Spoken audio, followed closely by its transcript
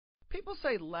People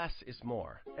say less is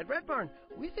more. At Red Barn,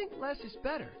 we think less is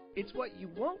better. It's what you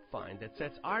won't find that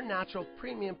sets our natural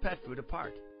premium pet food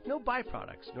apart. No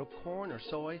byproducts, no corn or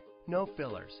soy, no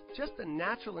fillers. Just the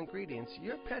natural ingredients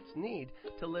your pets need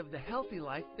to live the healthy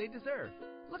life they deserve.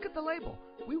 Look at the label.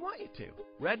 We want you to.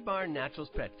 Red Barn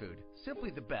Naturals Pet Food.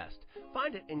 Simply the best.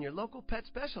 Find it in your local pet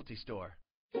specialty store.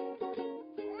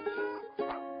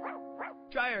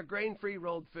 Try our grain-free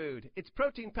rolled food. It's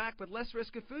protein-packed with less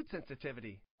risk of food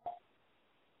sensitivity.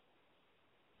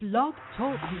 Blog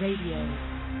Talk Radio.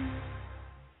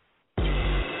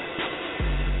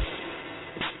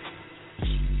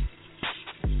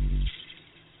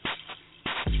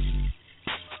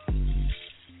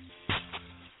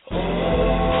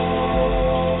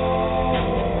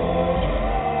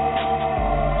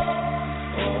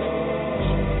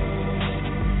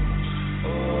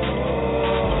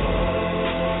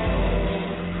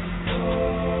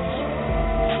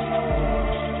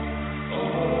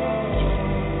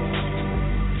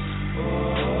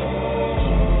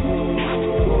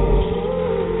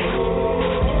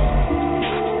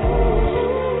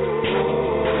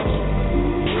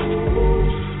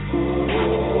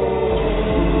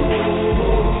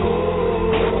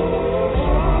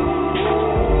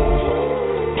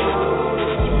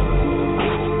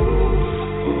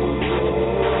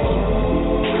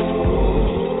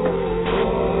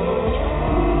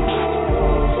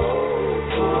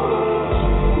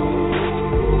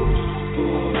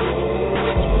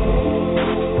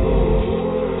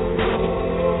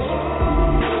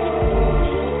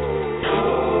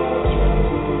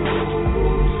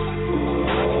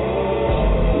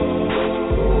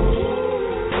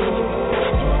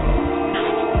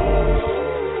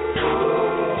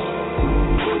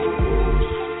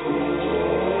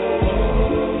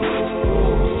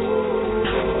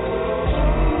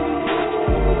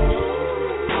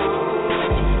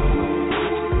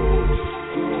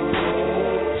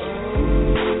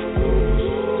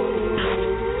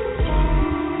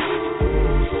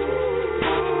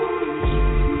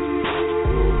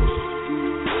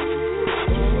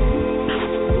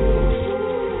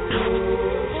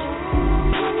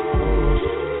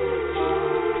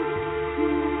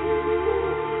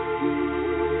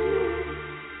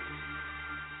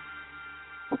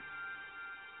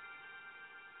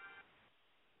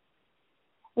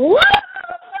 Hello,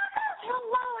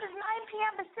 it is 9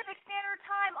 p.m. Pacific Standard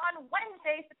Time on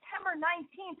Wednesday, September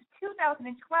 19th,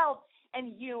 2012,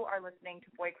 and you are listening to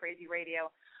Boy Crazy Radio.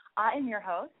 I'm your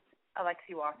host,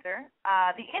 Alexi.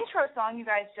 The intro song you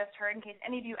guys just heard, in case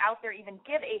any of you out there even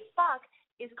give a fuck,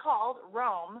 is called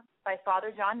Rome by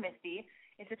Father John Misty.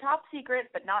 It's a top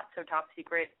secret, but not so top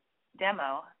secret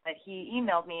demo that he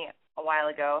emailed me a while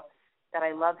ago that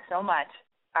I love so much.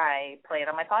 I play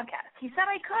it on my podcast. He said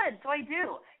I could, so I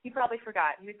do. He probably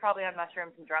forgot. He was probably on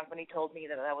mushrooms and drunk when he told me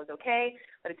that was okay,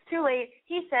 but it's too late.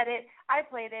 He said it. I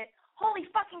played it. Holy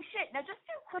fucking shit. Now, just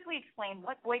to quickly explain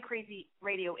what Boy Crazy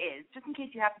Radio is, just in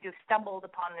case you happen to have stumbled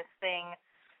upon this thing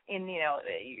in,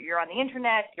 you're on the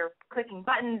internet, you're clicking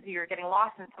buttons, you're getting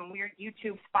lost in some weird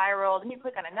YouTube spiral, then you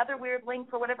click on another weird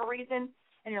link for whatever reason,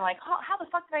 and you're like, how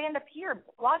the fuck did I end up here?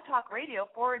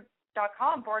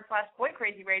 blogtalkradio.com/Boy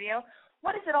Crazy Radio.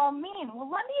 What does it all mean?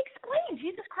 Well, let me explain.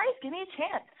 Jesus Christ, give me a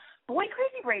chance. Boy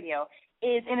Crazy Radio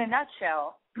is, in a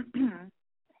nutshell,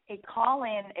 a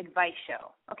call-in advice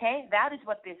show, okay? That is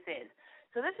what this is.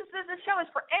 So this show is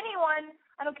for anyone.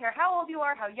 I don't care how old you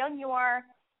are, how young you are,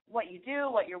 what you do,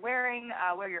 what you're wearing,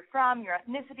 where you're from, your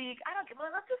ethnicity. I don't care.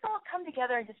 Let's just all come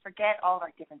together and just forget all of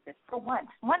our differences for once.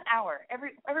 1 hour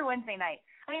every Wednesday night.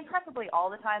 I mean, preferably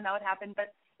all the time that would happen, but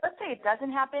let's say it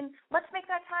doesn't happen. Let's make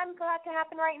that time for that to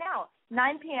happen right now.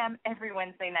 9 p.m. every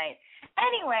Wednesday night.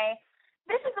 Anyway,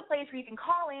 this is the place where you can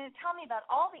call in and tell me about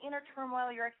all the inner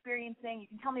turmoil you're experiencing.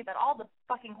 You can tell me about all the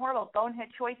fucking horrible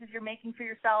bonehead choices you're making for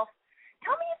yourself.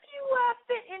 Tell me if you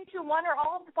fit into one or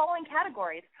all of the following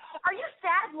categories. Are you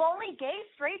sad, lonely, gay,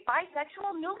 straight,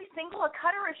 bisexual, newly single, a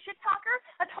cutter, a shit talker,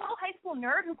 a total high school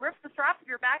nerd who grips the straps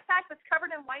of your backpack that's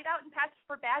covered in whiteout and patches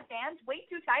for bad bands way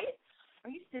too tight? Are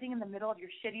you sitting in the middle of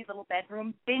your shitty little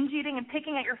bedroom, binge-eating and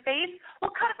picking at your face? Well,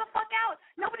 cut it the fuck out.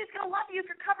 Nobody's going to love you if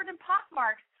you're covered in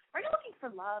pockmarks. Are you looking for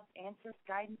love, answers,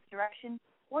 guidance, direction,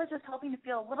 or just hoping to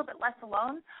feel a little bit less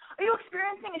alone? Are you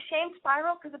experiencing a shame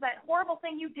spiral because of that horrible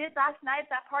thing you did last night at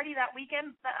that party that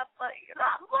weekend?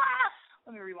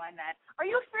 Let me rewind that. Are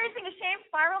you experiencing a shame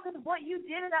spiral because of what you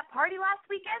did at that party last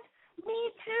weekend? Me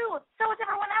too. So is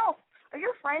everyone else. Are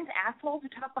your friends assholes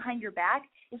who talk behind your back?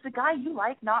 Is the guy you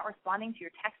like not responding to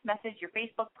your text message, your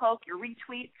Facebook post, your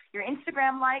retweet, your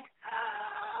Instagram like?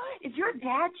 Is your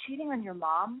dad cheating on your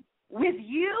mom? With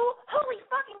you? Holy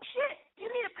fucking shit. Do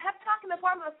you need a pep talk in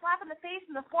a slap in the face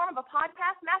in the form of a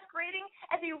podcast masquerading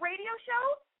as a radio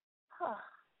show?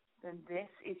 Then this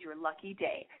is your lucky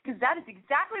day, because that is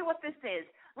exactly what this is.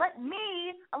 Let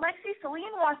me, Alexi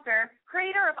Celine Wasser,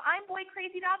 creator of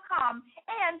I'mBoyCrazy.com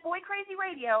and Boy Crazy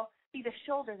Radio, be the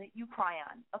shoulder that you cry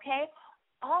on, okay?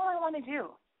 All I want to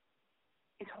do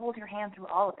is hold your hand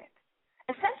through all of it.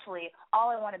 Essentially,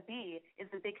 all I want to be is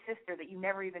the big sister that you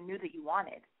never even knew that you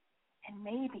wanted. And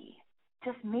maybe,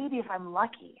 just maybe if I'm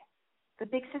lucky, the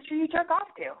big sister you jerk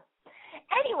off to.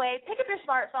 Anyway, pick up your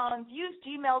smartphones, use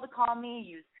Gmail to call me,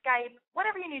 use Skype,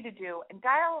 whatever you need to do, and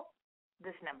dial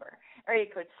this number, area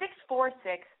code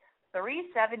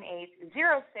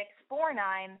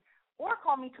 646-378-0649, or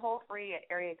call me toll-free at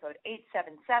area code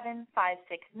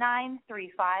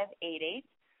 877-569-3588.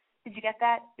 Did you get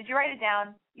that? Did you write it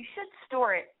down? You should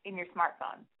store it in your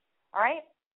smartphone, all right?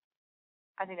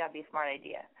 I think that would be a smart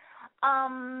idea.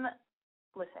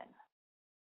 Listen.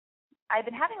 I've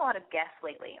been having a lot of guests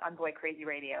lately on Boy Crazy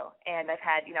Radio, and I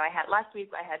had last week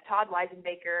I had Todd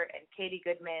Weisenbaker and Katie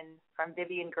Goodman from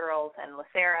Vivian Girls and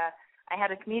LaSarah. I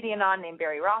had a comedian on named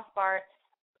Barry Rothbart.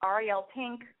 Ariel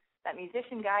Pink, that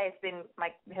musician guy, has been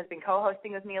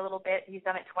co-hosting with me a little bit. He's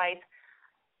done it twice.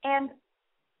 And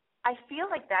I feel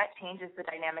like that changes the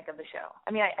dynamic of the show.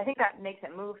 I mean, I think that makes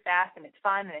it move fast, and it's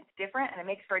fun, and it's different, and it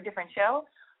makes for a different show.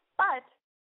 But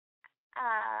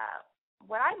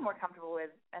what I'm more comfortable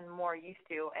with and more used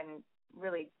to and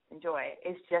really enjoy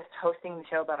is just hosting the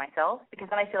show by myself, because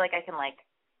then I feel like I can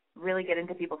really get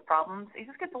into people's problems. It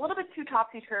just gets a little bit too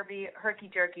topsy-turvy,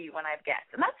 herky-jerky when I have guests,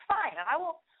 and that's fine. And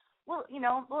we'll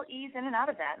ease in and out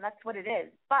of that, and that's what it is.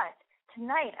 But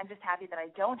tonight I'm just happy that I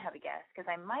don't have a guest, because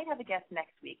I might have a guest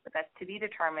next week, but that's to be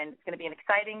determined. It's going to be an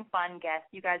exciting, fun guest.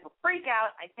 You guys will freak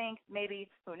out, I think,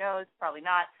 maybe, who knows, probably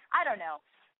not. I don't know.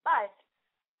 But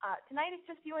tonight it's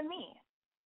just you and me.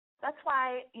 That's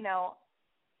why,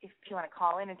 if you want to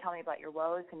call in and tell me about your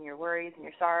woes and your worries and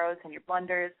your sorrows and your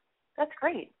blunders, that's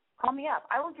great. Call me up.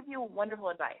 I will give you wonderful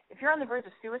advice. If you're on the verge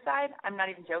of suicide, I'm not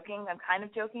even joking. I'm kind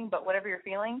of joking, but whatever you're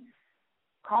feeling,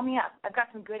 call me up. I've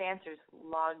got some good answers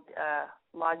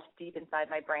lodged deep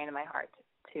inside my brain and my heart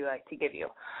to give you.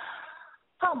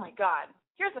 Oh, my God.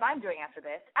 Here's what I'm doing after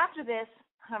this. After this,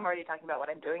 I'm already talking about what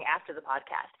I'm doing after the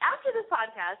podcast. After this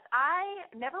podcast, I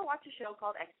never watched a show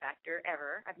called X Factor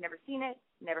ever. I've never seen it,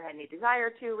 never had any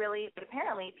desire to, really, but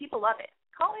apparently people love it.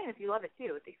 Call in if you love it,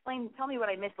 too. Tell me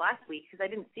what I missed last week, because I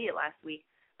didn't see it last week.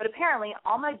 But apparently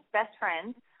all my best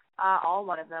friends, all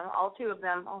one of them, all two of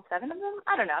them, all seven of them,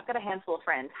 I don't know, I've got a handful of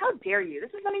friends. How dare you?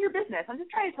 This is none of your business. I'm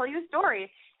just trying to tell you a story.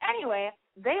 Anyway,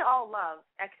 they all love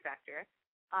X Factor,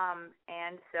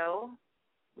 and so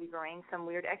we've arranged some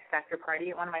weird X Factor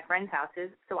party at one of my friends'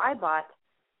 houses. So I bought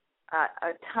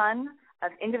a ton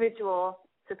of individual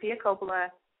Sofia Coppola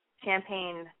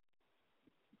champagne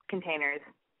containers.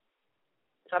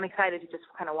 So I'm excited to just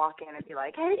kind of walk in and be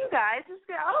like, hey, you guys,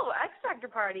 X Factor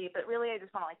party. But really, I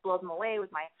just want to blow them away with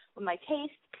my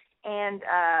taste and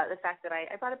the fact that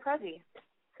I brought a Prezi.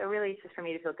 So really, it's just for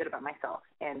me to feel good about myself.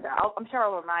 And I'm sure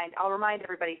I'll remind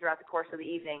everybody throughout the course of the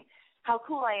evening how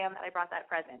cool I am that I brought that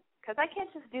present. Because I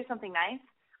can't just do something nice.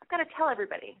 I've got to tell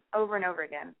everybody over and over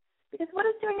again. Because what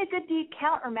does doing a good deed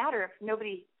count or matter if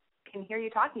nobody can hear you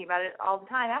talking about it all the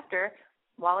time after,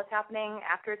 while it's happening,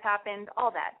 after it's happened,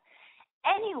 all that.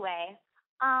 Anyway,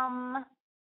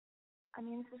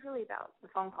 this is really about the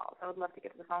phone calls. I would love to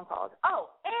get to the phone calls. Oh,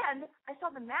 and I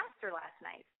saw The Master last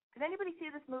night. Did anybody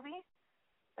see this movie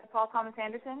by Paul Thomas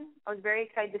Anderson? I was very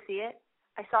excited to see it.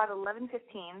 I saw it at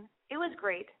 11:15. It was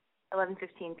great,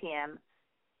 11:15 p.m.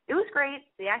 It was great.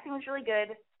 The acting was really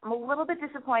good. I'm a little bit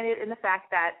disappointed in the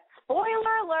fact that,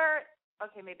 spoiler alert,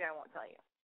 okay, maybe I won't tell you.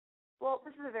 Well,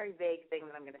 this is a very vague thing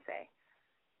that I'm going to say.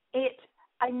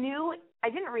 I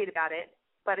didn't read about it,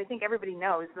 but I think everybody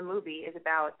knows the movie is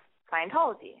about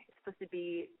Scientology.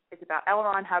 It's about L.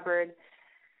 Ron Hubbard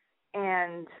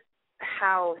and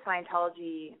how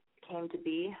Scientology came to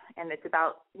be, and it's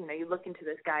about, you look into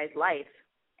this guy's life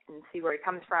and see where he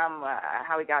comes from,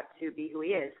 how he got to be who he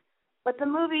is. But the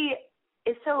movie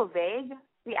is so vague.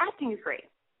 The acting is great.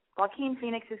 Joaquin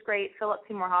Phoenix is great. Philip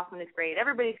Seymour Hoffman is great.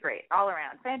 Everybody's great all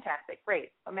around. Fantastic.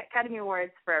 Great. Academy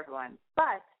Awards for everyone.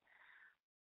 But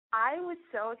I was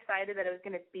so excited that it was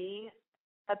going to be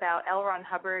about L. Ron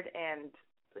Hubbard and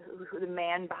the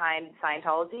man behind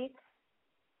Scientology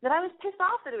that I was pissed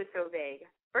off that it was so vague.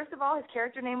 First of all, his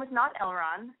character name was not L.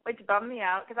 Ron, which bummed me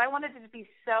out because I wanted it to be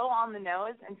so on the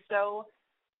nose and so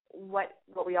what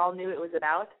we all knew it was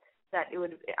about.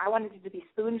 I wanted it to be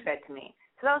spoon-fed to me.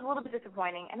 So that was a little bit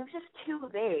disappointing, and it was just too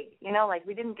vague.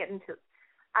 We didn't get into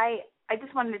I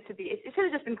just wanted it to be, it should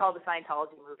have just been called the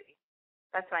Scientology movie.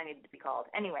 That's what I needed to be called.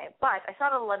 Anyway, but I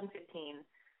saw it at 11:15.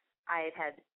 I had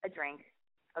had a drink.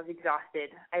 I was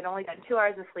exhausted. I'd only gotten 2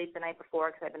 hours of sleep the night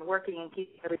before because I've been working and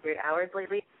keeping really weird hours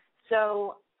lately.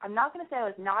 So I'm not going to say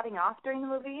I was nodding off during the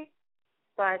movie,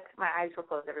 but my eyes were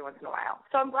closed every once in a while.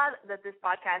 So I'm glad that this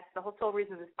podcast, the whole sole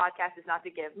reason of this podcast is not to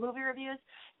give movie reviews,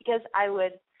 because I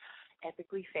would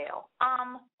epically fail.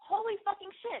 Holy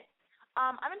fucking shit.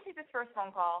 I'm going to take this first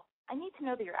phone call. I need to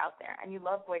know that you're out there and you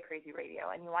love Boy Crazy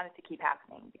Radio and you want it to keep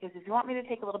happening. Because if you want me to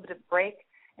take a little bit of a break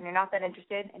and you're not that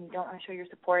interested and you don't want to show your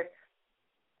support,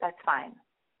 that's fine.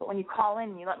 But when you call in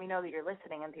and you let me know that you're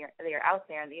listening and that you're out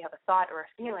there and that you have a thought or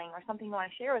a feeling or something you want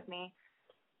to share with me,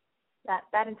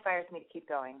 that inspires me to keep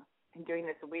going and doing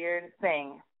this weird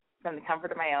thing from the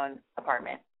comfort of my own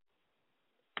apartment.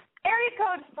 Area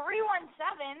code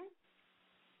 317.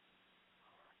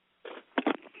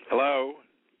 Hello.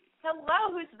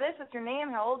 Hello, who's this? What's your name?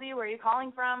 How old are you? Where are you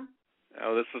calling from?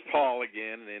 Oh, this is Paul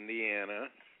again in Indiana,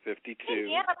 52.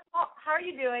 Indiana, Paul, how are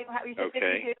you doing? You said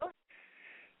Okay. 52?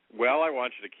 Well, I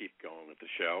want you to keep going with the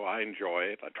show. I enjoy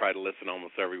it. I try to listen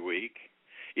almost every week,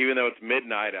 even though it's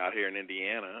midnight out here in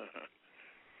Indiana.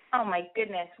 Oh my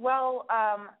goodness. Well,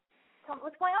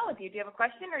 what's going on with you? Do you have a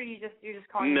question, or you're just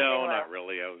calling? No, not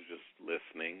really. I was just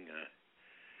listening.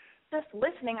 Just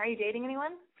listening. Are you dating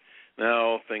anyone?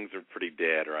 No, things are pretty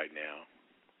dead right now.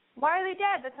 Why are they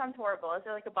dead? That sounds horrible. Is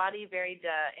there like a body buried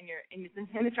in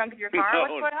the trunk of your car?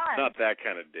 No, what's going on? Not that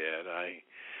kind of dead.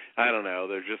 I don't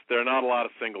know. There are not a lot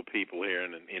of single people here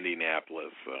in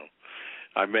Indianapolis, so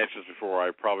I've mentioned this before.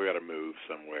 I probably ought to move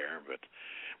somewhere, but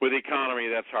with the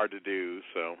economy, that's hard to do.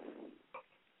 So.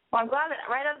 Well, I'm glad that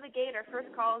right out of the gate, our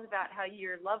first call is about how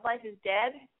your love life is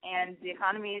dead and the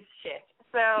economy is shit.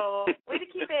 So way to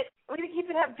keep it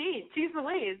upbeat. Jeez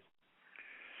Louise.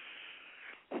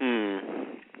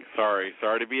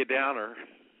 Sorry to be a downer.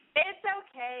 It's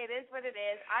okay. It is what it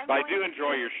is. But I do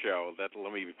enjoy your show.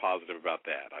 Let me be positive about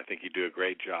that. I think you do a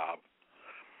great job.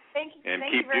 Thank you. And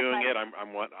thank keep you very doing much.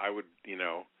 it. I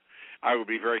would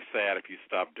be very sad if you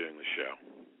stopped doing the show.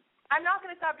 I'm not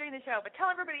going to stop doing the show, but tell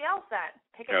everybody else that.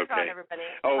 Pick up the phone, everybody.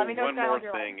 Oh, Let me know one more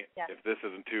your thing, life. Yeah. if this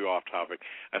isn't too off topic.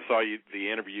 I saw the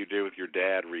interview you did with your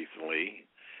dad recently.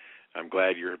 I'm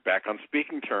glad you're back on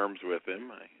speaking terms with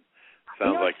him.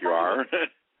 Sounds like you are.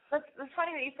 It's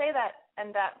funny that you say that,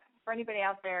 and that for anybody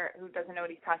out there who doesn't know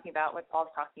what he's talking about, what Paul's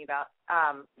talking about,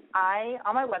 on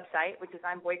my website, which is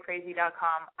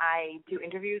boycrazy.com, I do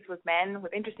interviews with men,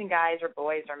 with interesting guys or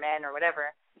boys or men or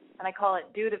whatever, and I call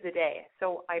it Dude of the Day.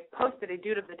 So I posted a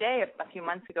Dude of the Day a few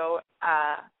months ago,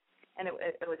 and it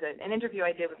was an interview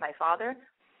I did with my father,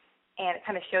 and it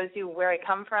kind of shows you where I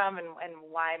come from and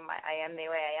why I am the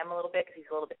way I am a little bit, because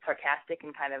he's a little bit sarcastic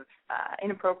and kind of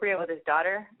inappropriate with his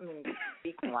daughter,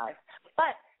 speaking-wise.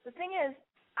 But the thing is,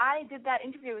 I did that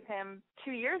interview with him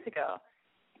 2 years ago,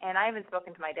 and I haven't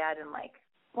spoken to my dad in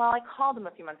I called him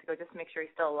a few months ago just to make sure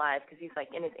he's still alive, because he's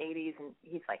in his 80s and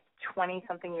he's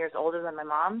 20-something years older than my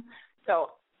mom.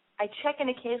 So I check in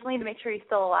occasionally to make sure he's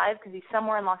still alive, because he's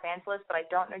somewhere in Los Angeles, but I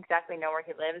don't exactly know where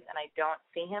he lives, and I don't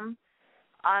see him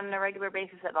on a regular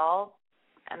basis at all.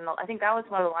 And I think that was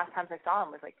one of the last times I saw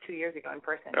him was 2 years ago in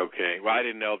person. Okay. Well, I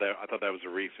didn't know that. I thought that was a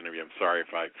recent interview. I'm sorry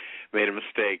if I made a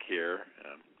mistake here.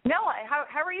 No,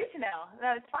 how are you to know?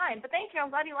 No, it's fine. But thank you. I'm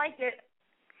glad you liked it.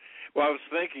 Well, I was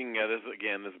thinking, this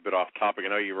is a bit off topic. I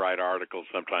know you write articles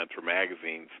sometimes for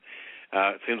magazines.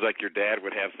 It seems like your dad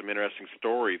would have some interesting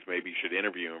stories. Maybe you should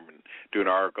interview him and do an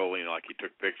article, like he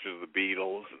took pictures of the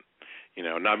Beatles. And,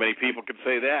 not many people could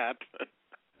say that.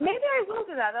 Maybe I will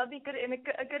do that. That'll be good, and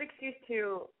a good excuse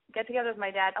to get together with my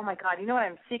dad. Oh, my God. You know what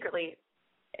I'm secretly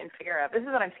in fear of? This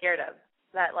is what I'm scared of.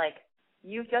 That,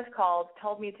 you've just called,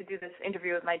 told me to do this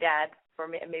interview with my dad for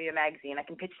maybe a magazine. I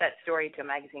can pitch that story to a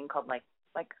magazine called,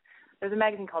 there's a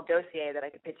magazine called Dossier that I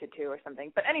could pitch it to or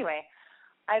something. But anyway,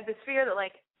 I have this fear that,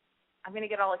 I'm going to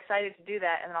get all excited to do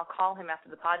that, and then I'll call him after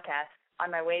the podcast on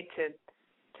my way to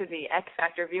the X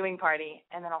Factor viewing party,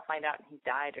 and then I'll find out he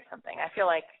died or something. I feel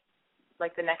like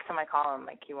the next time I call him,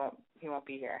 he won't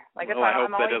be here. I hope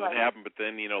that doesn't happen, but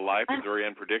then, life is very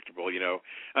unpredictable.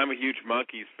 I'm a huge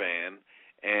Monkees fan,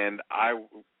 and I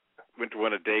went to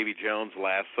one of Davy Jones'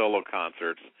 last solo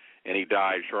concerts, and he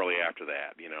died shortly after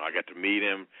that. I got to meet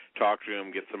him, talk to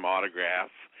him, get some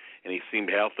autographs, and he seemed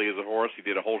healthy as a horse. He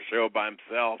did a whole show by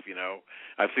himself,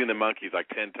 I've seen the Monkees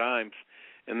 10 times,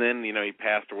 and then, he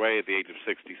passed away at the age of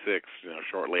 66,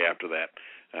 shortly after that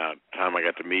time I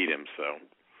got to meet him, so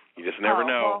you just never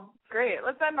know. Well, great.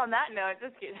 Let's end on that note.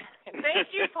 Just kidding.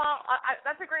 Thank you, Paul.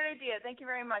 That's a great idea. Thank you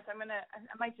very much. I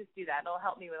might just do that. It'll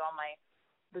help me with all my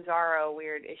bizarro,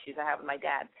 weird issues I have with my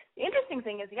dad. The interesting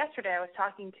thing is, yesterday I was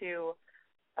talking to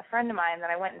a friend of mine that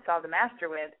I went and saw The Master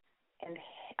with, and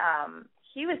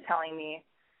he was telling me,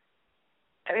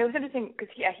 I mean, it was interesting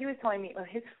because he was telling me, well,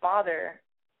 his father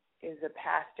is a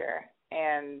pastor,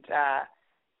 and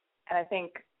I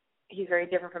think he's very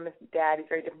different from his dad. He's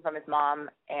very different from his mom,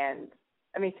 and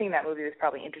I mean, seeing that movie was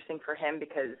probably interesting for him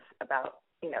because about,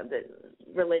 you know, the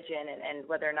religion and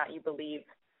whether or not you believe.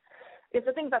 Because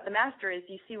the thing about The Master is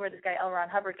you see where this guy L. Ron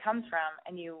Hubbard comes from,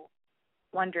 and you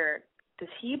wonder, does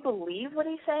he believe what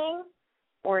he's saying,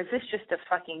 or is this just a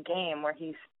fucking game where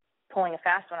he's pulling a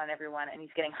fast one on everyone and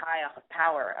he's getting high off of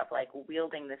power of like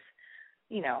wielding this,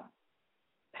 you know,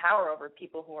 power over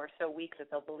people who are so weak that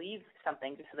they'll believe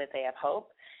something just so that they have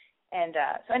hope. And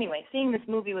so anyway, seeing this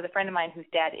movie with a friend of mine whose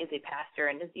dad is a pastor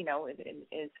and is, you know,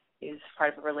 is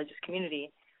part of a religious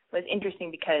community was interesting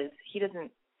because he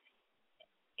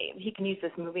can use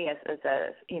this movie as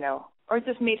a, you know, or it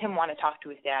just made him want to talk to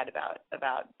his dad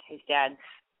about his dad's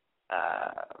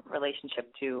relationship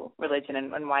to religion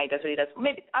and why he does what he does.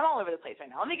 Maybe I'm all over the place right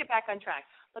now. Let me get back on track.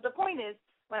 But the point is,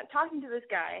 when I'm talking to this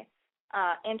guy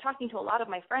and talking to a lot of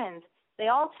my friends, they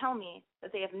all tell me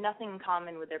that they have nothing in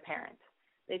common with their parents.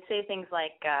 They'd say things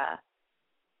like,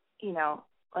 you know,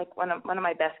 like one of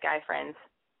my best guy friends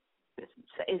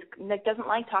doesn't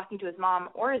like talking to his mom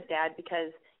or his dad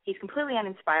because he's completely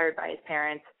uninspired by his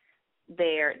parents.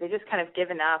 They just kind of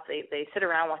given up. They sit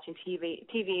around watching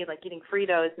TV, like eating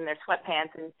Fritos in their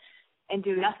sweatpants and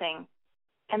do nothing,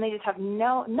 and they just have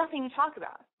nothing to talk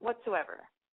about whatsoever.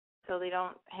 So they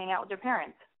don't hang out with their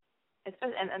parents.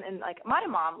 And like my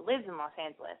mom lives in Los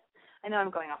Angeles. I know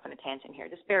I'm going off on a tangent here.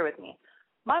 Just bear with me.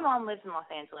 My mom lives in Los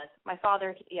Angeles. My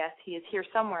father, yes, he is here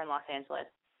somewhere in Los Angeles.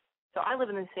 So I live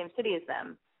in the same city as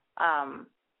them.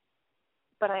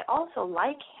 But I also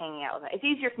like hanging out with them. It's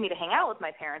easier for me to hang out with my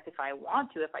parents if I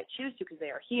want to, if I choose to, because they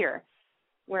are here.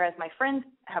 Whereas my friends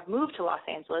have moved to Los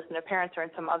Angeles and their parents are in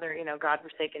some other, you know,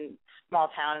 godforsaken small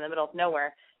town in the middle of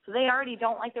nowhere. So they already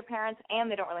don't like their parents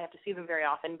and they don't really have to see them very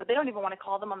often, but they don't even want to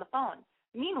call them on the phone.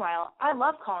 Meanwhile, I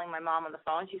love calling my mom on the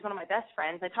phone. She's one of my best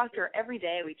friends. I talk to her every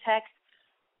day. We text.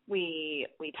 We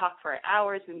talk for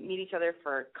hours. We meet each other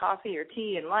for coffee or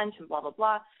tea and lunch and blah, blah,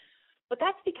 blah. But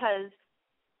that's because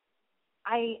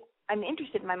I'm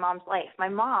interested in my mom's life. My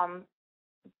mom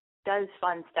does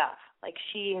fun stuff. Like,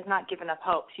 she has not given up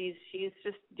hope. She's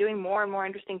just doing more and more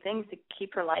interesting things to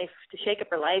keep her life, to shake up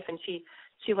her life, and she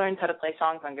learns how to play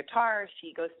songs on guitar.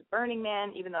 She goes to Burning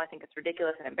Man, even though I think it's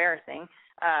ridiculous and embarrassing.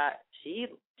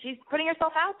 She's putting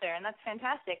herself out there, and that's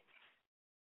fantastic.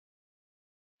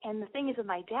 And the thing is with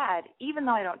my dad, even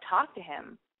though I don't talk to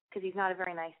him because he's not a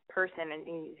very nice person and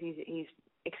he's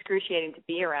excruciating to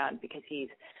be around because he's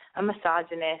a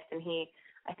misogynist and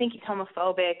I think he's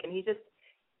homophobic and he's an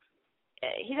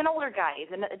older guy.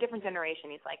 He's a different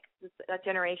generation. He's like that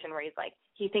generation where he's like,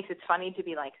 he thinks it's funny to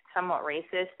be like somewhat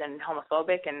racist and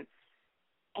homophobic and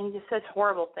he just says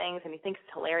horrible things and he thinks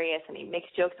it's hilarious and he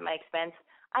makes jokes at my expense.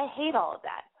 I hate all of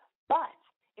that. But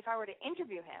if I were to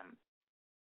interview him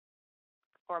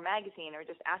for a magazine or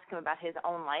just ask him about his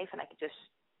own life and I could just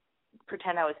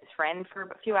pretend I was his friend for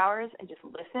a few hours and just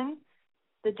listen,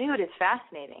 the dude is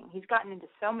fascinating. He's gotten into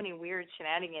so many weird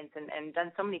shenanigans and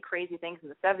done so many crazy things in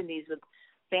the 70s with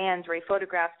bands where he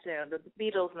photographed, you know, the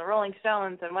Beatles and the Rolling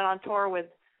Stones and went on tour with,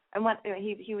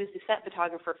 he was the set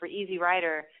photographer for Easy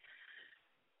Rider.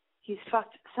 He's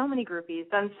fucked so many groupies,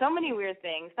 done so many weird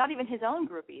things, not even his own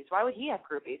groupies. Why would he have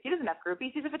groupies? He doesn't have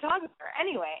groupies. He's a photographer.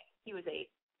 Anyway, he was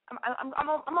I'm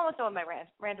almost done with my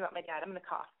rant about my dad. I'm going to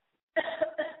cough.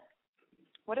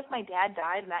 What if my dad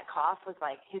died and that cough was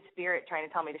like his spirit trying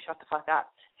to tell me to shut the fuck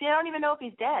up? See, I don't even know if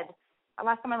he's dead. The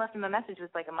last time I left him a message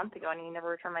was like a month ago and he never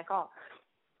returned my call.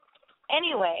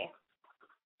 Anyway,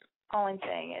 all I'm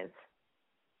saying is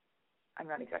I'm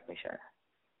not exactly sure.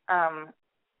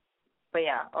 But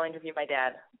yeah, I'll interview my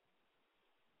dad.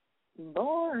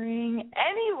 Boring.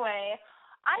 Anyway,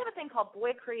 I have a thing called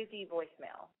BOYCRAZY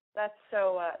voicemail. That's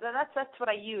what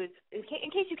I use. In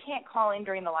case you can't call in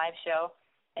during the live show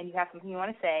and you have something you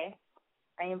want to say,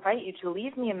 I invite you to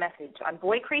leave me a message on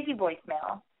BOYCRAZY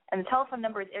voicemail, and the telephone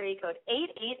number is area code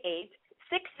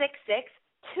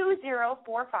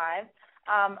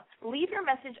 888-666-2045. Leave your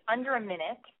message under a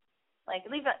minute, like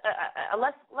leave a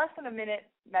less than a minute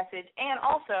message, and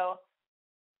also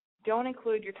don't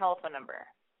include your telephone number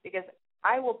because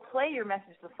I will play your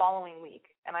message the following week,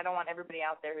 and I don't want everybody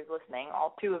out there who's listening,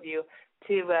 all two of you,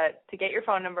 to get your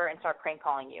phone number and start prank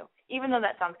calling you, even though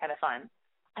that sounds kind of fun.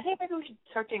 I think maybe we should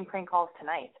start doing prank calls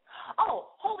tonight. Oh,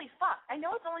 holy fuck. I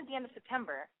know it's only the end of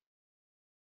September,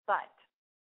 but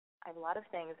I have a lot of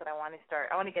things that I want to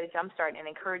start. I want to get a jump start in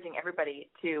encouraging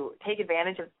everybody to take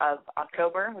advantage of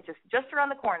October, which is just around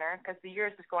the corner because the year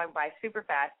is just going by super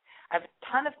fast. I have a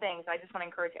ton of things I just want to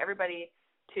encourage everybody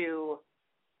to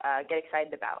get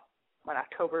excited about when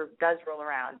October does roll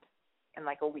around in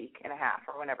like a week and a half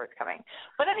or whenever it's coming.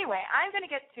 But anyway, I'm going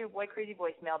to get to Boy Crazy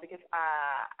voicemail because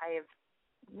I have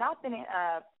not been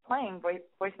playing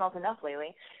voicemails enough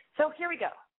lately. So here we go.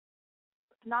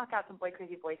 Knock out some Boy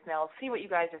Crazy voicemails, see what you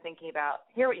guys are thinking about,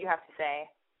 hear what you have to say.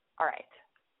 All right.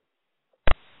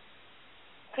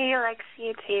 Hey,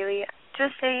 Alexi, it's Haley.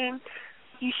 Just saying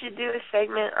you should do a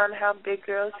segment on how big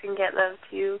girls can get love,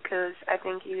 too, because I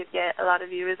think you would get a lot of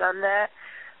viewers on that,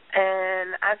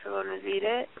 and I, for one, would read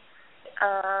it.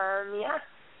 Yeah.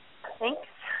 Thanks.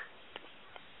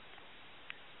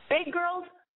 Big girls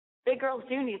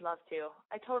do need love, too.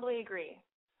 I totally agree.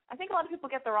 I think a lot of people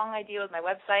get the wrong idea with my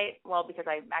website, well, because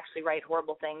I actually write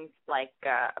horrible things like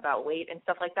about weight and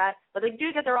stuff like that. But they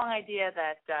do get the wrong idea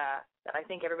that I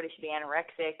think everybody should be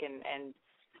anorexic and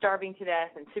starving to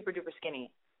death and super duper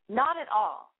skinny. Not at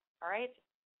all right?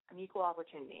 I'm equal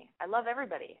opportunity. I love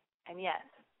everybody. And yes,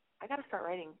 I got to stop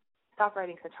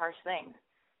writing such harsh things.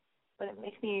 But it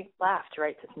makes me laugh to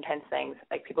write such intense things.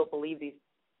 Like people believe these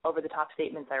over-the-top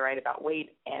statements I write about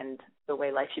weight and the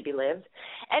way life should be lived.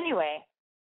 Anyway,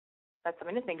 that's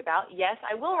something to think about. Yes,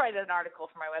 I will write an article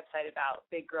for my website about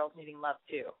big girls needing love,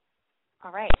 too.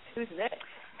 All right, who's this?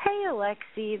 Hey,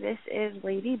 Alexi, this is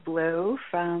Lady Blue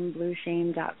from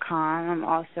BlueShame.com. I'm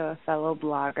also a fellow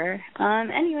blogger.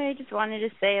 Anyway, I just wanted to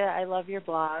say that I love your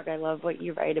blog. I love what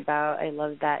you write about. I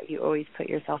love that you always put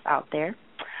yourself out there.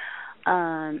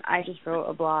 I just wrote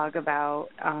a blog about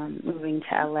moving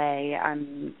to L.A.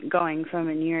 I'm going from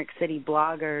a New York City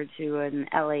blogger to an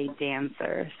L.A.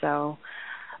 dancer, so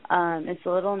it's a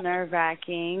little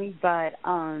nerve-wracking, but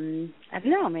I don't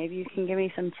know, maybe you can give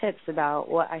me some tips about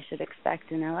what I should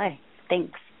expect in L.A.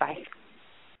 Thanks. Bye.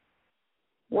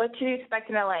 What should you expect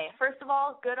in L.A.? First of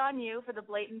all, good on you for the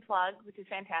blatant plug, which is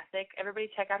fantastic. Everybody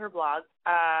check out her blog.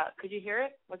 Could you hear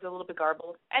it? Was it a little bit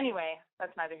garbled? Anyway,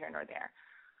 that's neither here nor there.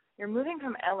 You're moving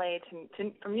from L.A.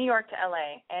 from New York to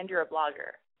L.A., and you're a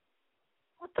blogger.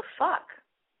 What the fuck?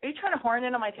 Are you trying to horn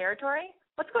in on my territory?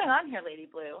 What's going on here, Lady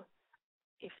Blue?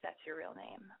 If that's your real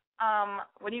name.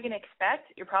 What are you going to expect?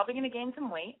 You're probably going to gain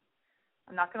some weight.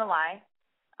 I'm not going to lie.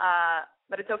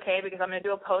 But it's okay because I'm going to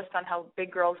do a post on how big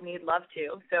girls need love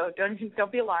too. So don't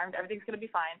be alarmed. Everything's going to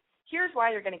be fine. Here's why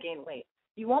you're going to gain weight.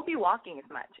 You won't be walking as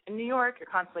much. In New York,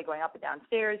 you're constantly going up and down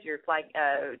stairs. You're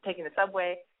taking the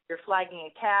subway. You're flagging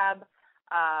a cab.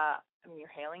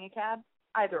 You're hailing a cab.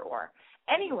 Either or.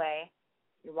 Anyway,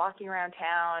 you're walking around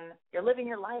town. You're living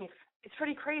your life. It's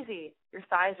pretty crazy. Your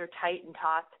thighs are tight and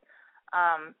taut,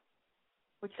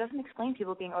 which doesn't explain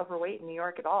people being overweight in New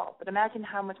York at all. But imagine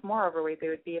how much more overweight they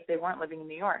would be if they weren't living in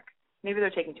New York. Maybe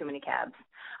they're taking too many cabs.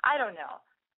 I don't know.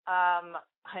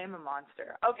 I am a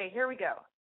monster. Okay, here we go.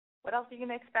 What else are you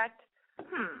going to expect?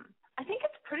 I think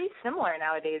it's pretty similar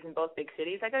nowadays in both big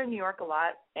cities. I go to New York a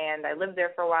lot, and I lived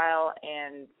there for a while,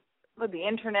 and with the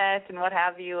internet and what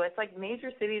have you, it's like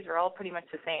major cities are all pretty much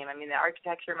the same. I mean, the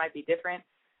architecture might be different.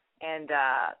 And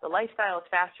the lifestyle is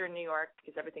faster in New York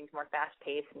because everything's more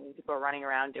fast-paced and people are running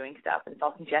around doing stuff and it's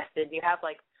all congested. You have,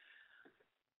 like,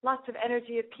 lots of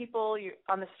energy of people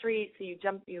on the street, so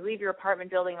you leave your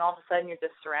apartment building and all of a sudden you're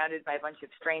just surrounded by a bunch of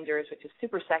strangers, which is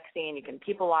super sexy, and you can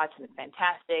people watch and it's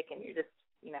fantastic, and you're just,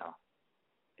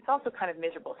 it's also kind of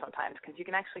miserable sometimes because you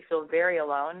can actually feel very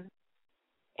alone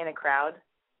in a crowd.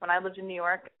 When I lived in New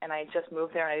York and I just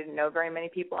moved there and I didn't know very many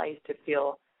people, I used to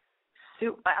feel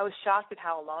I was shocked at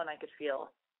how alone I could feel,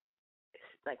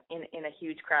 like in a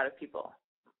huge crowd of people.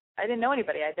 I didn't know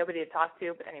anybody. I had nobody to talk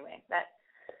to. But anyway, that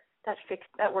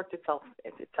worked itself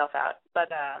out. But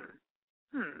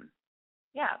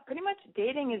yeah, pretty much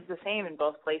dating is the same in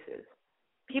both places.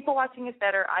 People watching is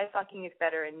better. Eye fucking is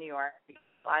better in New York.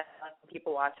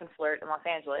 People watch and flirt in Los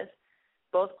Angeles.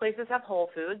 Both places have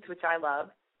Whole Foods, which I love.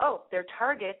 Oh, they're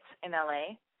Targets in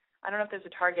LA. I don't know if there's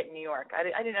a Target in New York.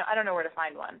 I don't know where to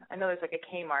find one. I know there's like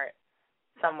a Kmart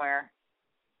somewhere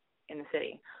in the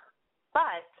city.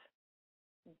 But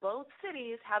both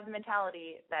cities have the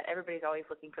mentality that everybody's always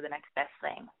looking for the next best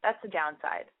thing. That's the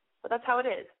downside. But that's how it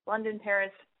is. London,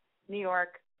 Paris, New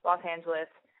York, Los Angeles,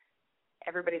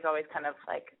 everybody's always kind of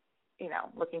like,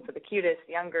 looking for the cutest,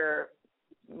 younger,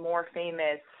 more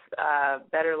famous,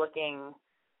 better looking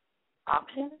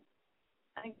option.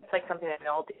 I think it's like something that we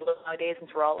all deal with nowadays,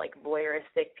 since we're all like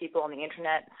voyeuristic people on the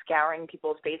internet, scouring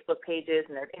people's Facebook pages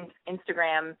and their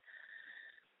Instagram,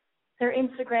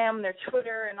 their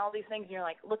Twitter, and all these things. And you're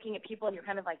like looking at people, and you're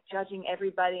kind of like judging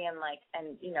everybody, and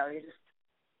you're just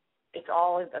it's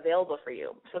all available for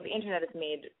you. So the internet has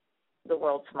made the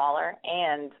world smaller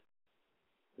and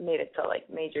made it so like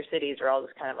major cities are all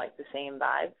just kind of like the same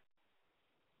vibe.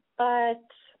 But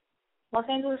Los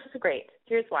Angeles is great.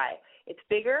 Here's why. It's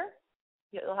bigger.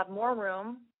 You'll have more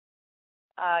room.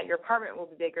 Your apartment will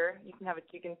be bigger. You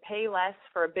can pay less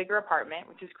for a bigger apartment,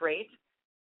 which is great.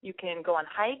 You can go on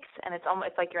hikes, and it's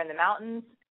like you're in the mountains,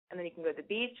 and then you can go to the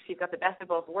beach. So you've got the best of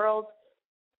both worlds.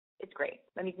 It's great.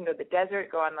 Then you can go to the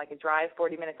desert, go on like a drive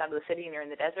 40 minutes out of the city, and you're in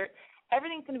the desert.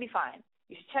 Everything's going to be fine.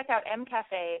 You should check out M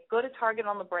Cafe. Go to Target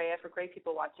on La Brea for great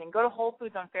people watching. Go to Whole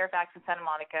Foods on Fairfax and Santa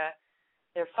Monica.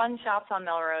 There are fun shops on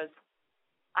Melrose.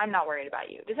 I'm not worried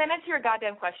about you. Does that answer your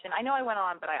goddamn question? I know I went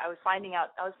on, but I was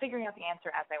figuring out the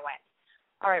answer as I went.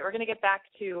 All right, we're going to get back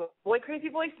to Boy Crazy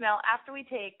Voicemail after we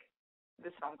take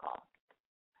this phone call.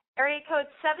 Area code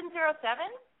 707.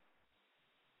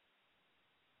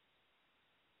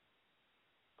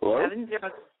 Hello? 70.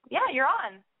 Yeah, you're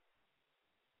on.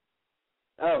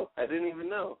 Oh, I didn't even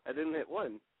know. I didn't hit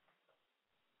one.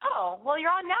 Oh, well,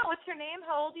 you're on now. What's your name?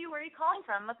 How old are you? Where are you calling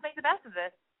from? Let's make the best of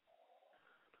this.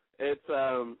 It's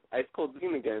Ice Cold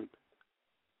Zine again.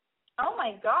 Oh,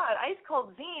 my God. Ice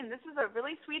Cold Zine. This is a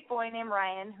really sweet boy named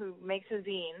Ryan who makes a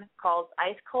zine called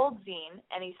Ice Cold Zine,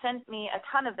 and he sent me a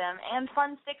ton of them and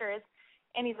fun stickers,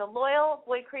 and he's a loyal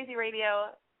Boy Crazy Radio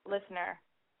listener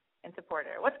and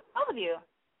supporter. What's wrong with you?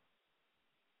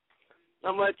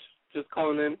 Not much. Just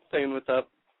calling in, saying what's up.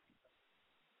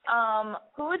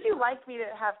 Who would you like me to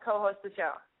have co-host the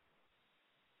show?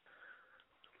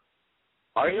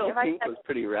 Ariel Pink was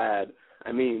pretty rad.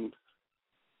 I mean,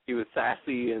 he was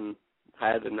sassy and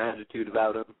had an attitude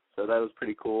about him, so that was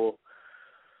pretty cool.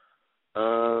 I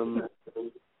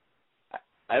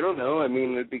don't know. I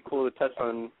mean, it'd be cool to touch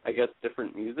on, I guess,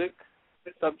 different music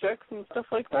subjects and stuff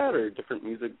like that, or different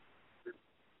music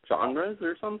genres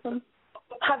or something.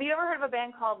 Have you ever heard of a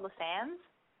band called LaSans?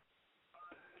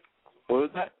 What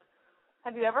was that?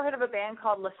 Have you ever heard of a band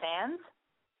called LaSans?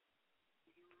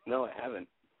 No, I haven't.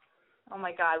 Oh,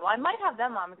 my God. Well, I might have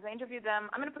them on because I interviewed them.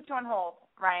 I'm going to put you on hold,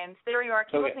 Ryan. Stay where you are.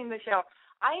 Keep listening to the show.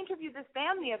 I interviewed this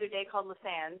band the other day called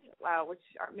LaSans, which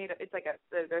are made up, it's like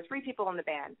there are three people in the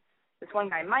band. This one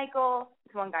guy, Michael,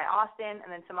 this one guy, Austin,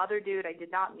 and then some other dude I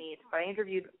did not meet. But I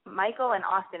interviewed Michael and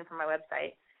Austin for my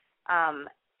website.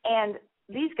 And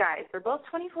these guys, they're both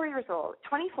 24 years old,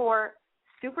 24,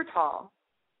 super tall.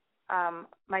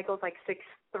 Michael's like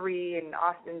 6'3", and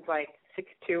Austin's like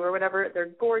 6'2" or whatever.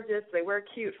 They're gorgeous. They wear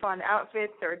cute, fun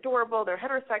outfits. They're adorable. They're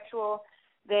heterosexual.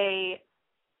 They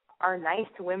are nice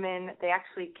to women. They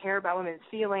actually care about women's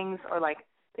feelings, or like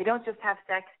they don't just have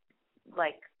sex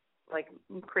like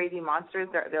crazy monsters.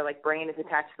 Their like brain is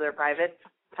attached to their privates,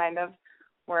 kind of,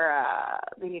 where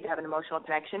they need to have an emotional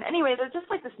connection. Anyway, they're just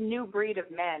like this new breed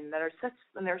of men that are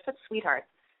they're such sweethearts.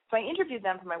 So I interviewed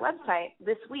them for my website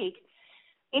this week.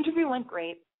 Interview went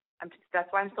great. That's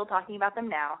why I'm still talking about them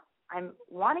now. I'm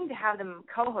wanting to have them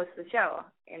co-host the show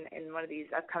in one of these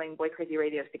upcoming Boy Crazy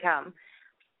Radios to come.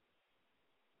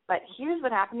 But here's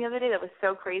what happened the other day that was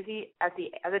so crazy. At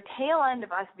the tail end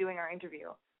of us doing our interview,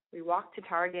 we walked to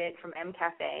Target from M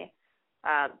Cafe.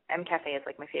 M Cafe is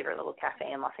like my favorite little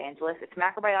cafe in Los Angeles. It's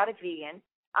macrobiotic vegan.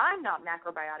 I'm not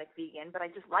macrobiotic vegan, but I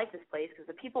just like this place because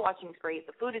the people watching is great.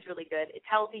 The food is really good. It's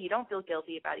healthy. You don't feel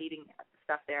guilty about eating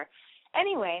stuff there.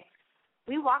 Anyway,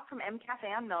 we walked from M Cafe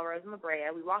on Melrose in La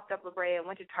Brea. We walked up La Brea and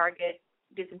went to Target,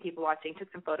 did some people watching, took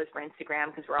some photos for Instagram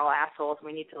because we're all assholes and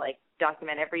we need to like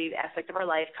document every aspect of our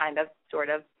life, kind of, sort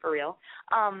of, for real.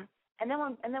 And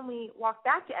then we walked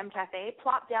back to M Cafe,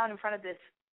 plopped down in front of this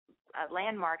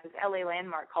landmark, this LA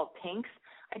landmark called Pink's.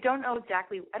 I don't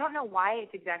know why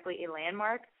it's exactly a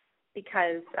landmark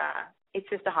because it's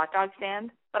just a hot dog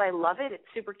stand, but I love it. It's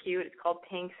super cute. It's called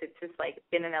Pink's. It's just like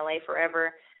been in LA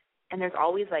forever, and there's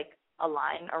always like a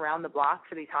line around the block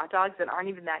for these hot dogs that aren't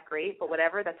even that great, but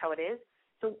whatever, that's how it is.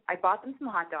 So I bought them some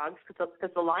hot dogs because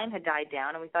the line had died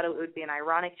down, and we thought it would be an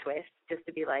ironic twist just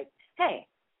to be like, hey,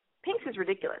 Pink's is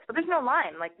ridiculous, but there's no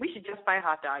line. Like, we should just buy a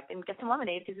hot dog and get some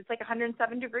lemonade because it's like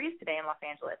 107 degrees today in Los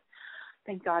Angeles.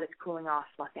 Thank God it's cooling off,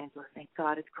 Los Angeles. Thank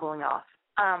God it's cooling off.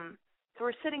 So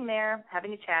we're sitting there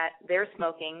having a chat. They're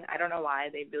smoking. I don't know why.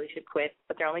 They really should quit,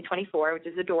 but they're only 24, which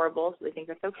is adorable, so they think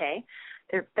that's okay.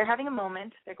 They're having a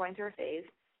moment. They're going through a phase.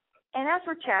 And as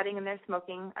we're chatting and they're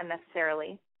smoking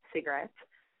unnecessarily cigarettes,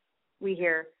 we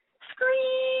hear,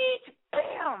 screech,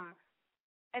 bam!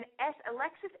 An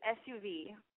Lexus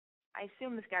SUV, I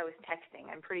assume this guy was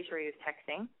texting. I'm pretty sure he was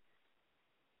texting,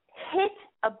 hit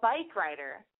a bike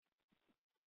rider.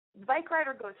 The bike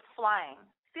rider goes flying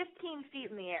 15 feet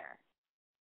in the air.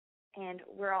 and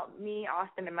we're all, me,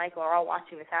 Austin, and Michael are all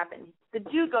watching this happen. The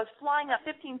dude goes flying up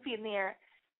 15 feet in the air,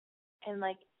 and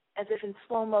like as if in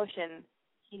slow motion,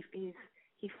 he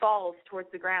falls towards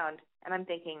the ground. And I'm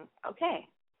thinking, okay,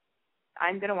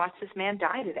 I'm gonna watch this man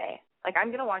die today. Like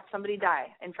I'm gonna watch somebody die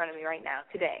in front of me right now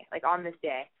today, like on this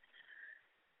day.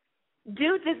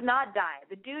 Dude does not die.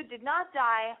 The dude did not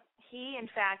die. He, in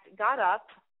fact, got up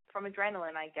from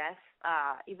adrenaline, I guess,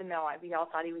 even though we all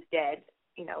thought he was dead.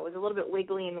 You know, it was a little bit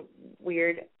wiggly and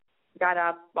weird. Got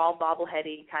up, all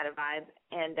bobbleheady kind of vibe,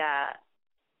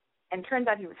 and turns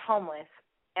out he was homeless.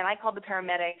 And I called the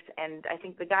paramedics, and I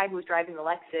think the guy who was driving the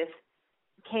Lexus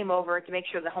came over to make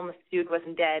sure the homeless dude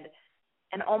wasn't dead,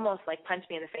 and almost like punched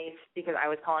me in the face because I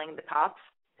was calling the cops,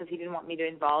 because he didn't want me to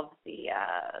involve the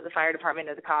fire department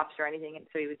or the cops or anything, and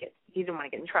so he didn't want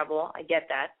to get in trouble. I get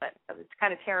that, but it was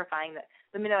kind of terrifying that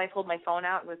the minute I pulled my phone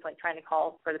out and was like trying to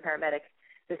call for the paramedics,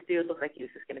 this dude looked like he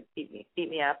was just going to beat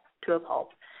me up to a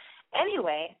pulp.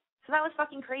 Anyway, so that was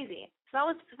fucking crazy.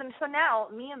 So now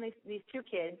me and these two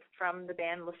kids from the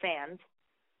band LaSans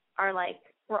are like,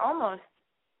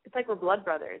 it's like we're blood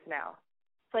brothers now.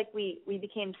 It's like we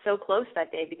became so close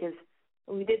that day because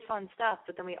we did fun stuff,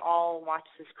 but then we all watched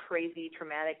this crazy,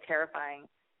 traumatic, terrifying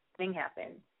thing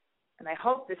happen. And I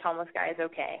hope this homeless guy is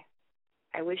okay.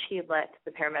 I wish he had let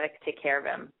the paramedics take care of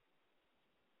him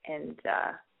and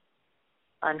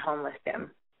unhomeless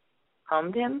him.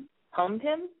 Homed him?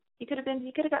 He could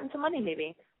have gotten some money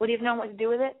maybe. Would he have known what to do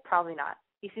with it? Probably not.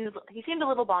 He seemed a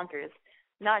little bonkers,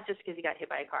 not just because he got hit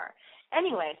by a car.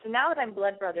 Anyway, so now that I'm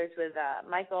blood brothers with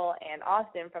Michael and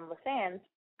Austin from LaSans,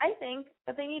 I think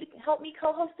that they need to help me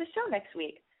co-host the show next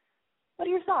week. What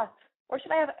are your thoughts? Or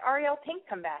should I have Ariel Pink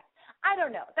come back? I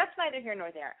don't know. That's neither here nor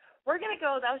there. We're going to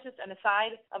go, that was just an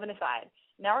aside of an aside.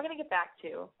 Now we're going to get back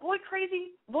to Boy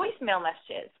Crazy voicemail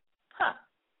messages.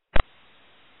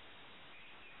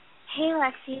 Hey,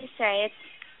 Alexi. Sorry,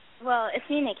 it's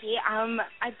me, Nikki.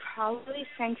 I probably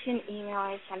sent you an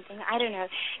email or something. I don't know.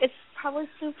 It's probably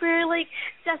super,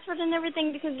 desperate and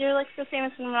everything because you're, so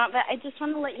famous and whatnot, but I just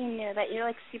want to let you know that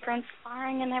you're, super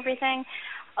inspiring and everything.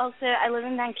 Also, I live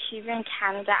in Vancouver in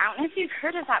Canada. I don't know if you've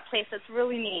heard of that place. It's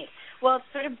really neat. Well, it's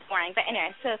sort of boring, but anyway,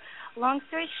 so long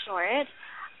story short,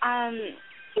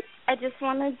 I just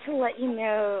wanted to let you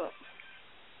know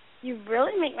you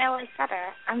really make my life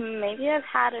better. Maybe I've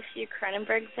had a few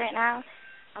Cronenbergs right now.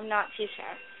 I'm not too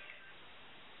sure.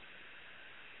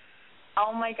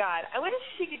 Oh, my God. I wish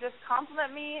she could just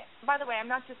compliment me. By the way,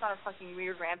 I'm not just on a fucking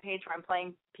weird rampage where I'm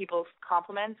playing people's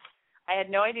compliments. I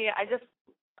had no idea. I'm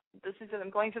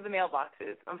going through the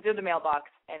mailboxes. I'm through the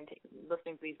mailbox and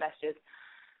listening to these messages.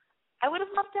 I would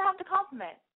have loved to have the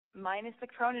compliment, minus the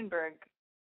Cronenberg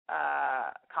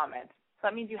comment. So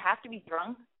that means you have to be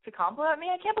drunk to compliment me?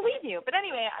 I can't believe you. But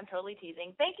anyway, I'm totally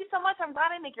teasing. Thank you so much. I'm glad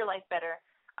I make your life better.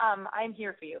 I'm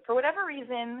here for you. For whatever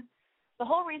reason, the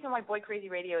whole reason why Boy Crazy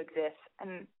Radio exists,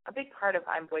 and a big part of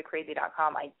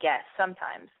I'mBoyCrazy.com, I guess,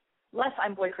 sometimes, less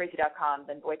I'mBoyCrazy.com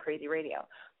than Boy Crazy Radio,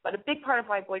 but a big part of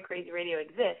why Boy Crazy Radio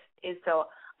exists is so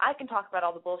I can talk about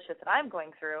all the bullshit that I'm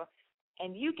going through,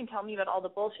 and you can tell me about all the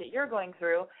bullshit you're going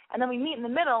through, and then we meet in the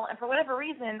middle, and for whatever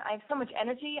reason, I have so much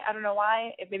energy. I don't know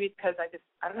why. Maybe because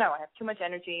I don't know. I have too much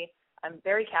energy. I'm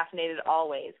very caffeinated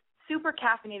always. Super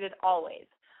caffeinated always.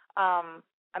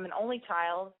 I'm an only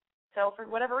child. So for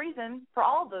whatever reason, for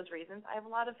all of those reasons, I have a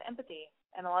lot of empathy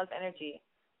and a lot of energy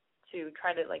to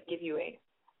try to give you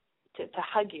to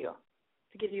hug you,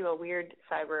 to give you a weird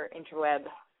cyber interweb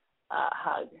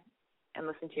hug and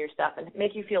listen to your stuff and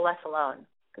make you feel less alone.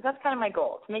 Because that's kind of my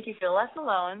goal, to make you feel less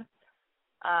alone,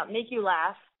 make you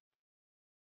laugh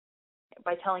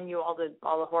by telling you all the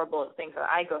horrible things that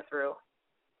I go through,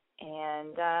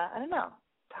 and I don't know,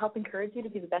 to help encourage you to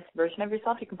be the best version of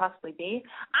yourself you can possibly be.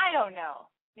 I don't know.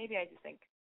 Maybe I just think,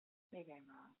 maybe I'm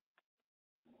wrong.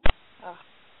 Oh.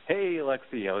 Hey,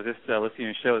 Alexi. I was just listening to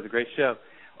your show. It was a great show.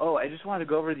 Oh, I just wanted to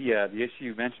go over the issue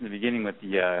you mentioned in the beginning with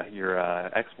your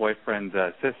ex-boyfriend's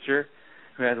sister,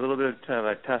 who had a little bit of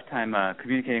a tough time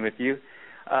communicating with you.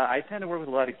 I tend to work with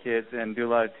a lot of kids and do a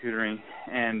lot of tutoring,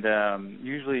 and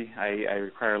usually I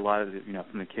require a lot of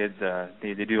from the kids.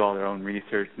 They do all their own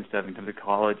research and stuff in terms of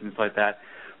college and stuff like that.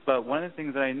 But one of the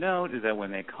things that I note is that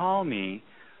when they call me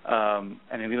and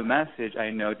they leave a message, I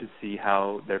note to see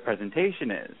how their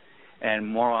presentation is. And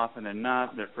more often than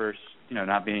not, their first,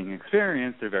 not being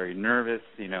experienced, they're very nervous,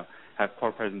 have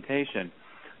poor presentation.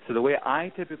 So the way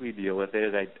I typically deal with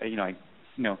it is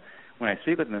when I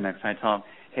speak with them the next time, I tell them,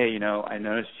 hey, I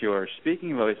noticed your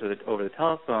speaking voice over the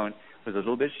telephone was a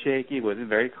little bit shaky, wasn't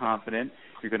very confident.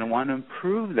 You're going to want to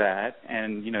improve that,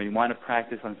 and, you want to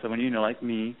practice on someone like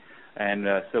me And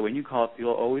so when you call up,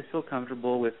 you'll always feel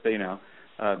comfortable with,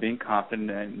 being confident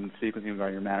and speak with me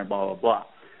regarding your manner, blah, blah, blah.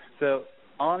 So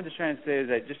all I'm just trying to say is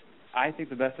that I think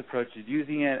the best approach is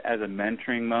using it as a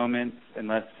mentoring moment and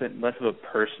less of a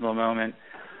personal moment.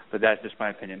 But that's just my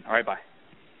opinion. All right, bye.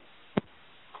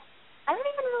 I don't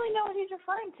even really know what he's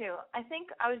referring to. I think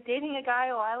I was dating a guy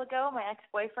a while ago, my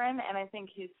ex-boyfriend, and I think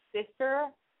his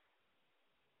sister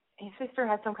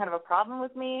had some kind of a problem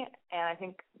with me, and I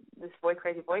think this Boy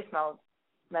Crazy voicemail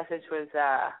message was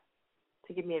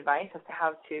to give me advice as to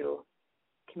how to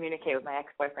communicate with my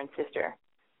ex-boyfriend's sister.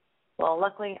 Well,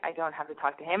 luckily, I don't have to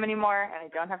talk to him anymore, and I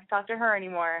don't have to talk to her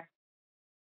anymore.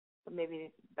 But maybe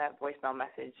that voicemail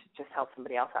message just helps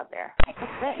somebody else out there.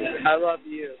 I love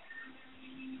you.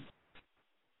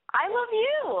 I love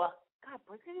you. God,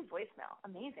 Boy Crazy voicemail.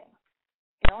 Amazing.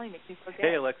 It only makes me so good.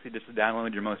 Hey, Alexi, just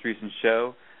downloaded your most recent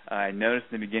show. I noticed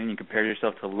in the beginning you compared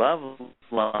yourself to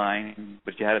Loveline,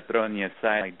 but you had to throw in the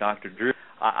aside like Dr. Drew.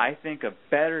 I think a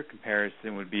better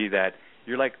comparison would be that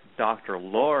you're like Dr.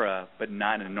 Laura, but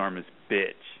not an enormous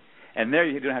bitch. And there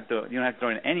you don't have to throw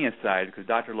in any aside because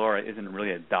Dr. Laura isn't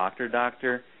really a doctor.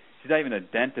 She's not even a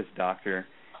dentist doctor.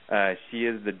 She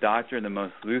is the doctor in the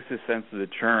most loosest sense of the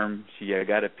term. She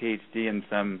got a PhD in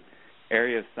some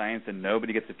area of science that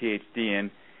nobody gets a PhD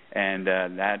in, and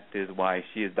that is why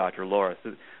she is Dr. Laura.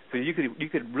 So you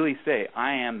could really say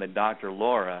I am the Dr.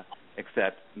 Laura,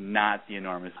 except not the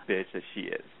enormous bitch that she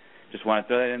is. Just want to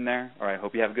throw that in there. All right,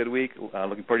 hope you have a good week.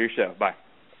 Looking forward to your show. Bye.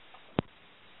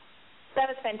 That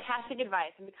is fantastic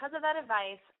advice, and because of that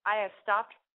advice, I have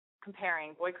stopped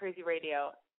comparing Boy Crazy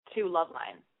Radio to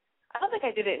Loveline. I don't think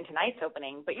I did it in tonight's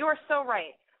opening, but you are so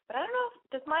right. But I don't know,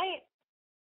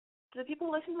 do the people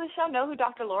who listen to the show know who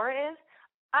Dr. Laura is?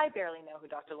 I barely know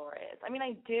who Dr. Laura is. I mean,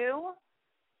 I do,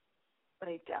 but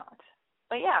I don't.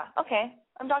 But yeah, okay,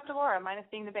 I'm Dr. Laura, minus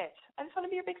being the bitch. I just want to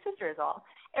be your big sister is all.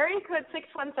 Area code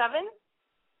 617.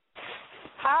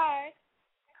 Hi.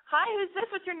 Hi, who's this?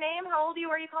 What's your name? How old are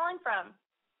you? Where are you calling from?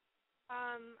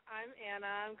 I'm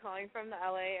Anna. I'm calling from the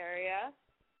LA area.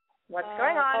 What's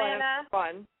going on, Anna?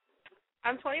 Fun.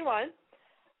 I'm 21.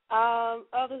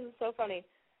 This is so funny.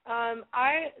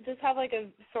 I just have like a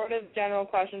sort of general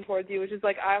question towards you, which is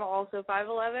like I'm also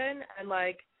 5'11", and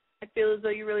like I feel as though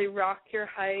you really rock your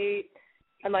height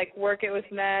and like work it with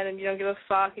men, and you don't give a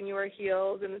fuck, and you wear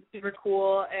heels, and it's super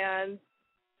cool. And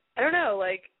I don't know,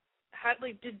 like,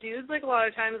 do dudes like a lot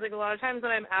of times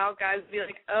when I'm out, guys be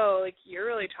like, oh, like you're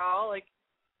really tall, like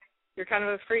you're kind of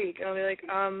a freak, and I'll be like,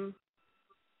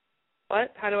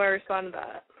 what? How do I respond to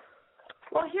that?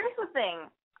 Well, here's the thing.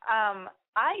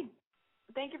 I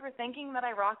thank you for thinking that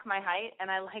I rock my height, and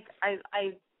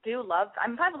I do love.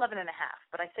 I'm 5'11" and a half,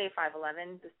 but I say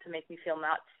 5'11" just to make me feel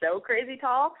not so crazy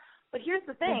tall. But here's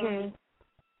the thing.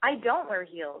 I don't wear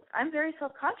heels. I'm very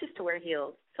self-conscious to wear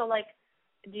heels. So, like,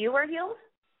 do you wear heels?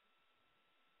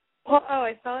 Well,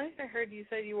 I felt like I heard you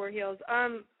said you wore heels.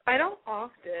 I don't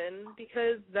often,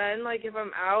 because then, like, if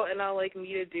I'm out and I'll, like,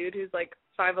 meet a dude who's, like,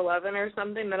 5'11" or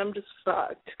something, then I'm just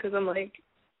fucked, because I'm, like,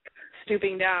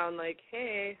 stooping down, like,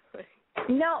 hey.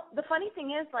 No, the funny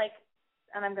thing is, like,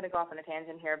 and I'm going to go off on a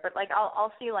tangent here, but, like,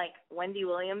 I'll see, like, Wendy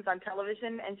Williams on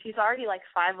television, and she's already, like,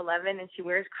 5'11", and she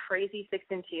wears crazy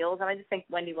 6-inch heels, and I just think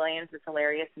Wendy Williams is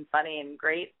hilarious and funny and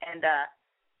great, and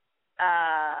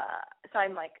so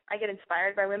I'm, like, I get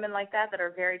inspired by women like that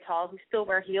are very tall who still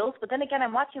wear heels, but then again,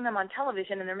 I'm watching them on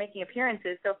television, and they're making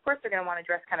appearances, so of course they're going to want to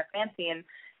dress kind of fancy, and,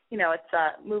 you know, it's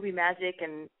movie magic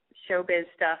and showbiz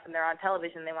stuff, and they're on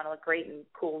television, they want to look great in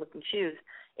cool-looking shoes.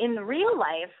 In real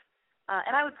life,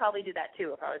 and I would probably do that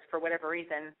too if I was, for whatever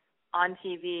reason, on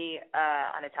TV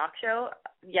on a talk show.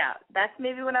 Yeah, that's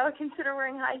maybe when I would consider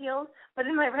wearing high heels. But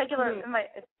in my regular,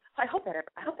 I hope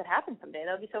that happens someday.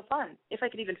 That would be so fun. If I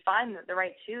could even find the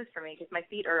right shoes for me, because my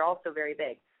feet are also very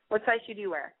big. What size shoe do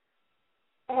you wear?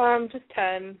 Just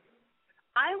 10.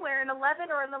 I wear an 11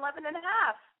 or an 11 and a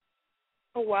half.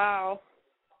 Oh wow.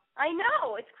 I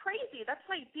know, it's crazy. That's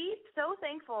why be so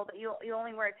thankful that you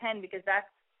only wear a 10, because that's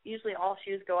usually all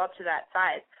shoes go up to that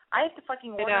size. I have to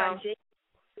fucking order on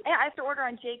I have to order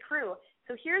on J. Crew.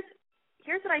 So here's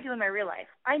what I do in my real life.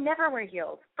 I never wear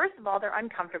heels. First of all, they're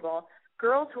uncomfortable.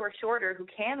 Girls who are shorter who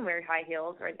can wear high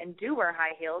heels and do wear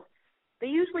high heels, they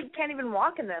usually can't even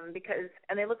walk in them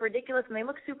and they look ridiculous and they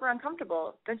look super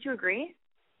uncomfortable. Don't you agree?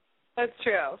 That's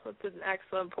true. That's an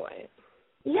excellent point.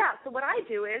 Yeah, so what I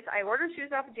do is I order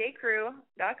shoes off of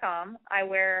jcrew.com. I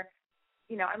wear,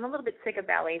 I'm a little bit sick of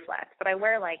ballet flats, but I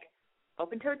wear, like,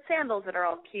 open-toed sandals that are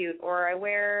all cute, or I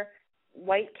wear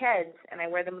white Keds, and I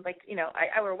wear them, like,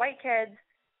 I wear white Keds,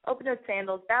 open-toed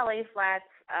sandals, ballet flats,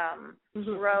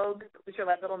 Rogue, which are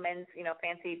like little men's,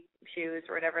 fancy shoes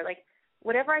or whatever. Like,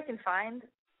 whatever I can find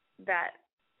that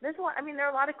there are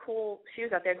a lot of cool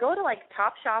shoes out there. Go to like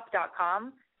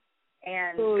Topshop.com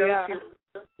and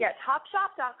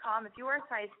Topshop.com. If you wear a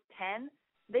size 10,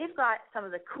 they've got some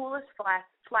of the coolest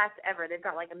flats ever. They've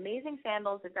got like amazing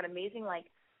sandals. They've got amazing like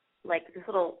this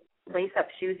little lace-up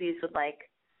shoesies with like,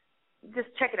 just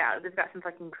check it out. They've got some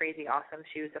fucking crazy awesome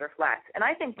shoes that are flats. And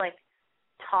I think like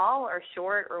tall or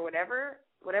short or whatever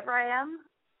I am,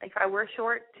 like if I were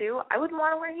short too, I wouldn't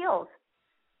want to wear heels.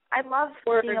 I love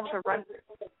being able to run.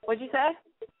 What'd you say?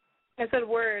 I said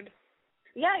word.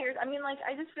 Yeah,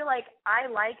 I just feel like I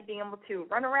like being able to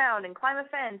run around and climb a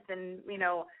fence and,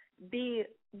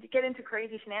 get into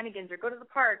crazy shenanigans or go to the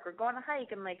park or go on a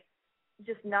hike and, like,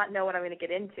 just not know what I'm going to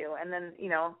get into. And then,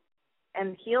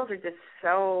 and heels are just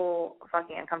so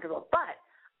fucking uncomfortable. But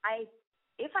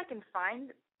if I can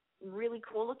find really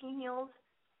cool-looking heels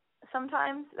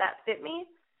sometimes that fit me,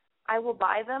 I will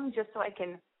buy them just so I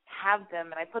can have them,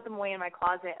 and I put them away in my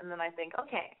closet, and then I think,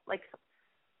 okay, like,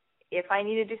 if I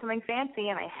need to do something fancy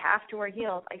and I have to wear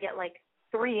heels, I get like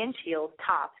 3-inch heels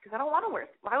tops because I don't want to wear.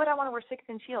 Why would I want to wear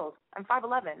 6-inch heels? I'm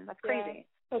 5'11". That's crazy.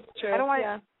 Yeah, that's true. I don't want.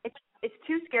 Yeah. It's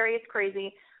too scary. It's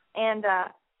crazy. And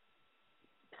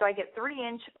so I get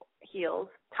 3-inch heels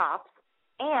tops.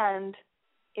 And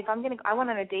if I went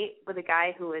on a date with a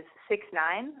guy who was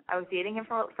 6'9". I was dating him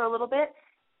for a little bit,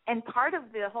 and part of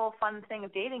the whole fun thing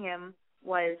of dating him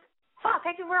was, fuck,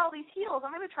 I can wear all these heels. I'm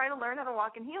going to try to learn how to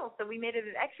walk in heels. So we made it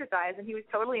an exercise, and he was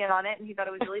totally in on it, and he thought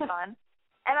it was really fun.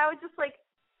 And I would just, like,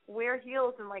 wear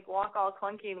heels and, like, walk all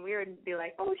clunky and weird and be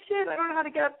like, oh, shit, I don't know how to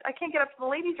get up. I can't get up to the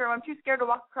ladies' room. I'm too scared to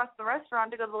walk across the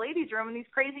restaurant to go to the ladies' room in these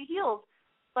crazy heels.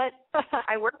 But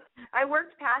I worked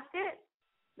past it,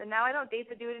 and now I don't date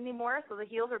the dude anymore, so the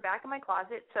heels are back in my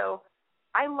closet. So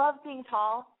I love being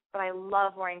tall, but I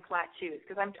love wearing flat shoes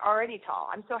because I'm already tall.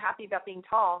 I'm so happy about being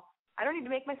tall. I don't need to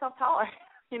make myself taller,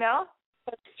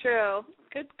 That's true.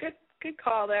 Good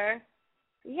call there.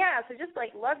 Yeah, so just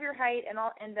like love your height and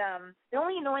all. And the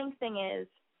only annoying thing is,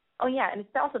 and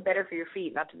it's also better for your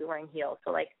feet not to be wearing heels.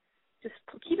 So like, just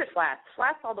keep it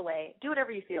flats all the way. Do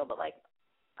whatever you feel, but like,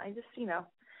 I just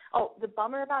Oh, the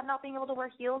bummer about not being able to wear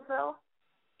heels though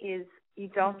is you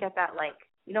don't get that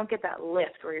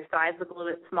lift where your thighs look a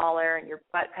little bit smaller and your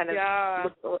butt kind of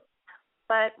looks a little.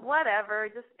 But whatever,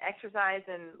 just exercise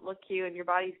and look cute, and your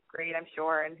body's great, I'm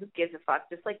sure, and who gives a fuck?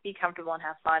 Just, like, be comfortable and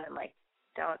have fun, and, like,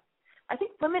 don't. I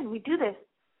think women, we do this.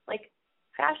 Like,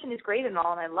 fashion is great and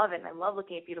all, and I love it, and I love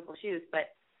looking at beautiful shoes,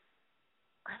 but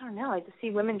I don't know. I just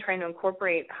see women trying to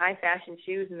incorporate high-fashion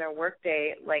shoes in their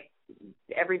workday, like,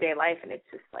 everyday life, and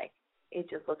it's just, like, it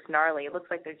just looks gnarly. It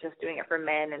looks like they're just doing it for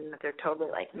men and that they're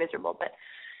totally, like, miserable. But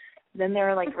then there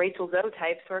are, like, Rachel Zoe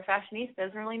types who are fashionistas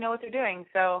doesn't really know what they're doing,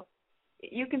 so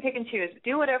you can pick and choose.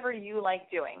 Do whatever you like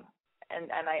doing,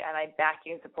 and I back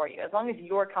you and support you as long as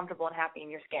you're comfortable and happy in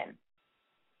your skin.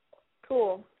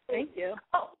 Cool. Thank you.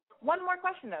 Oh, one more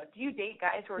question though. Do you date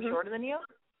guys who are shorter than you?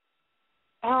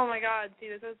 Oh my God, see,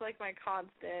 this is like my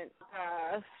constant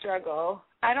struggle.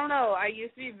 I don't know. I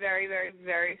used to be very, very,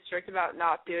 very strict about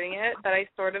not doing it, but I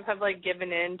sort of have like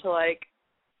given in to like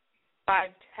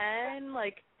 5'10",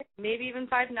 like maybe even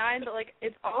 5'9", but like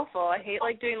it's awful. I hate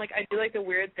like doing like I do like the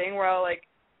weird thing where I'll like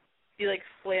be like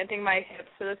slanting my hips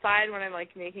to the side when I'm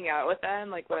like making out with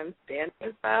them, like when I'm standing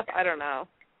and stuff. I don't know.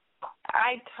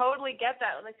 I totally get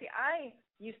that. Like, see, I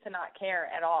used to not care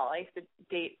at all. I used to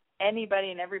date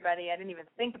anybody and everybody. I didn't even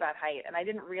think about height, and I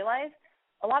didn't realize.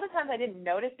 A lot of times I didn't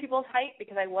notice people's height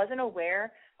because I wasn't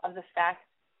aware of the fact.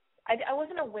 I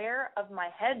wasn't aware of my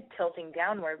head tilting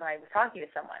downward when I was talking to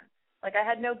someone. Like, I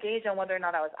had no gauge on whether or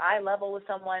not I was eye level with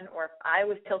someone or if I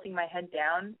was tilting my head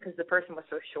down because the person was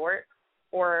so short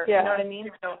or, you know what I mean?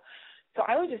 So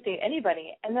I would just date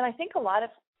anybody. And then I think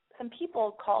some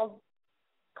people called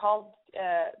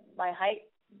my height,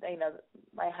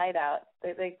 my height out.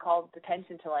 They called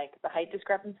attention to, like, the height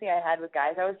discrepancy I had with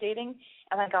guys I was dating.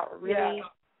 And I got really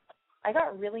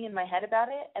in my head about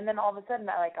it. And then all of a sudden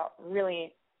I, like, got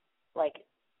really, like,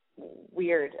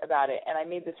 weird about it, and I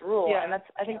made this rule, and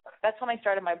I think that's when I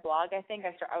started my blog. I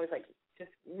was like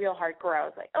just real hardcore. I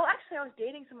was like, oh, actually, I was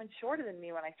dating someone shorter than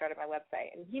me when I started my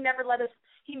website, and he never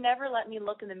let me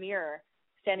look in the mirror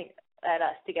standing at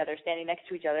us together, standing next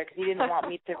to each other, because he didn't want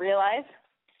me to realize.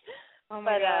 Oh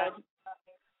my God.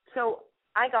 So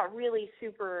I got really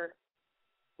super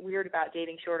weird about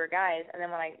dating shorter guys, and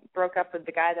then when I broke up with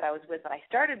the guy that I was with when I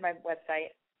started my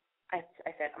website, I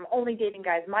said, I'm only dating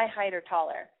guys my height or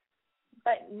taller.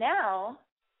 But now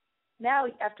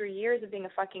after years of being a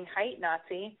fucking height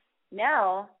Nazi,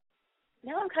 now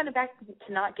I'm kind of back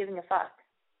to not giving a fuck.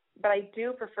 but I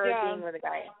do prefer being with a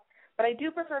guy. But I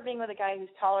do prefer being with a guy who's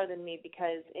taller than me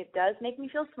because it does make me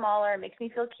feel smaller, it makes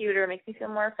me feel cuter, it makes me feel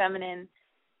more feminine.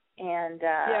 And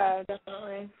yeah,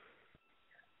 definitely.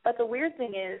 But the weird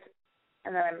thing is,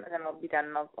 and then I'll be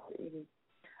done.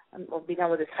 We'll be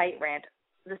done with this height rant.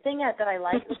 The thing that I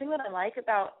like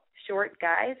about short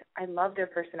guys, I love their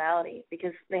personality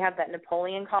because they have that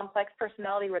Napoleon complex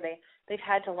personality where they've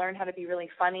had to learn how to be really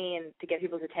funny and to get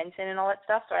people's attention and all that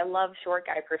stuff. So I love short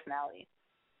guy personality.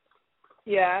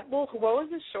 Yeah. Well, what was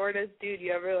the shortest dude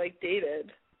you ever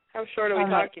dated? How short are we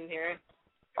talking here?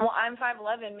 Well, I'm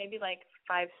 5'11", maybe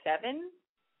 5'7".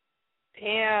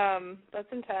 Damn,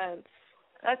 that's intense.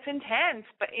 That's intense,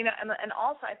 but and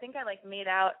also I think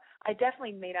I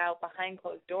definitely made out behind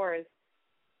closed doors,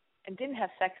 and didn't have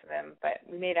sex with him, but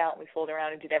we made out and we fooled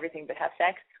around and did everything but have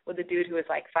sex with a dude who was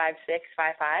 5'6",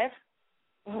 5'5".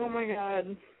 Oh my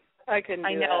God, I couldn't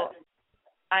do that.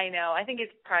 I know. I think his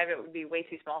private would be way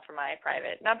too small for my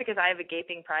private. Not because I have a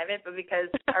gaping private, but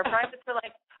because our privates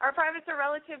are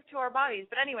relative to our bodies.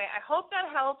 But anyway, I hope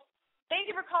that helps. Thank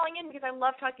you for calling in because I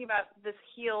love talking about this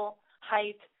heel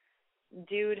height,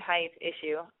 dude height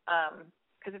issue.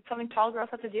 Because it's something tall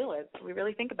girls have to deal with. We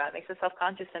really think about it. It makes us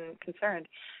self-conscious and concerned.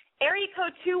 Area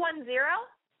code 210.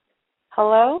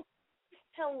 Hello?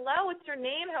 Hello, what's your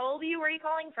name? How old are you? Where are you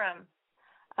calling from?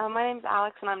 My name's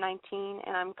Alex, and I'm 19,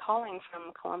 and I'm calling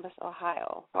from Columbus,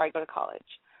 Ohio, where I go to college.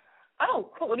 Oh,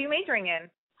 cool. What are you majoring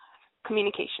in?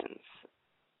 Communications.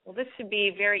 Well, this should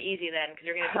be very easy then, because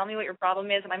you're going to tell me what your problem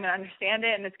is, and I'm going to understand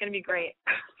it, and it's going to be great.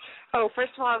 Oh,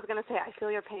 first of all, I was going to say I feel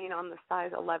your pain on the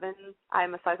size 11.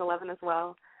 I'm a size 11 as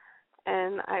well,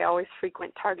 and I always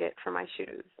frequent Target for my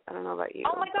shoes. I don't know about you.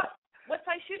 Oh, my God. What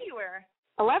size shoe do you wear?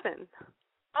 11.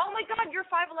 Oh, my God, you're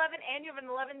 5'11", and you have an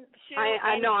 11 shoe.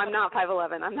 I know I'm not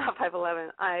 5'11". I'm not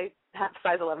 5'11". I have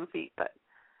size 11 feet, but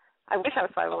I wish I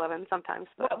was 5'11"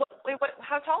 sometimes. But Wait,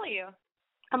 how tall are you?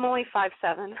 I'm only 5'7".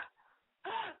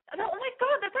 Oh, my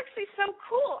God, that's actually so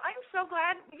cool. I'm so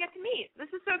glad we get to meet.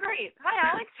 This is so great.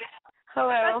 Hi, Alex.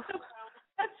 Hello.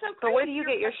 That's so great. So where do you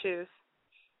get your shoes?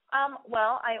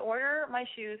 Well, I order my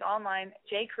shoes online,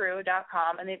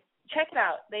 jcrew.com, and check it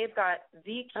out. They've got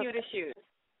the cutest shoes.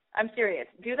 I'm serious.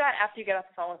 Do that after you get off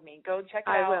the phone with me. Go check it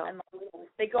out. I will. And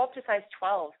they go up to size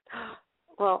 12.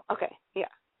 Well, okay, yeah.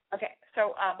 Okay,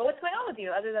 so, but what's going on with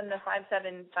you other than the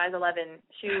 5'7", size 11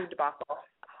 shoe debacle?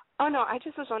 Oh, no, I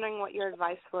just was wondering what your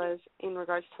advice was in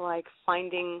regards to,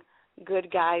 finding good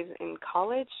guys in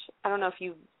college. I don't know if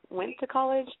you went to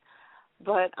college,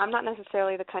 but I'm not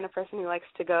necessarily the kind of person who likes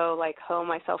to go, hoe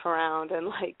myself around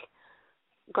and,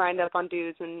 grind up on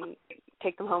dudes and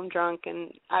take them home drunk,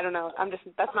 and I don't know.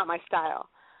 That's not my style.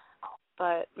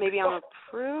 But maybe I'm a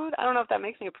prude. I don't know if that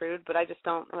makes me a prude, but I just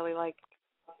don't really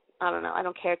I don't know. I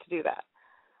don't care to do that.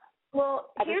 Well,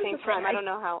 at the same time, I don't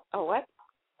know how. Oh, what?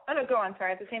 Oh, no, go on.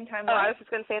 Sorry. At the same time, what? I was just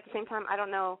going to say at the same time, I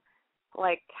don't know,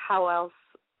 how else.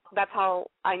 That's how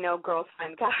I know girls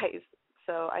find guys.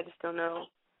 So I just don't know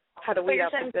how to weed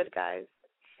out the good guys.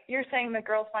 You're saying that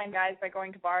girls find guys by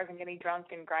going to bars and getting drunk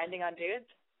and grinding on dudes?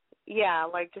 Yeah,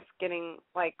 just getting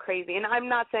crazy. And I'm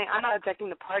not objecting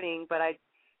to partying, but I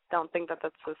don't think that's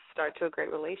a start to a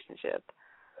great relationship.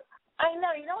 I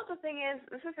know. You know what the thing is?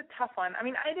 This is a tough one. I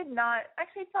mean, I did not –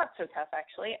 actually, it's not so tough,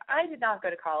 actually. I did not go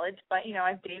to college, but,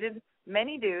 I've dated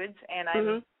many dudes, and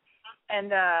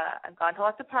I've gone to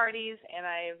lots of parties, and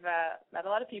I've met a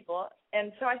lot of people.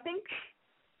 And so I think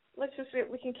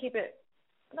we can keep it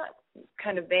not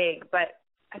kind of vague, but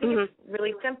I think it's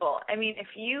really simple. I mean, if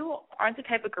you aren't the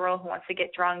type of girl who wants to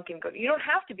get drunk and go – you don't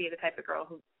have to be the type of girl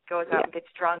who goes out and gets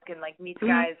drunk and, meets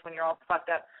guys when you're all fucked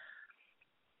up.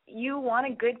 You want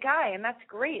a good guy, and that's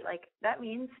great. That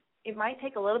means it might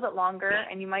take a little bit longer,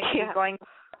 and you might be going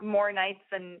more nights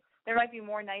than – there might be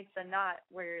more nights than not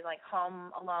where you're,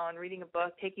 home alone, reading a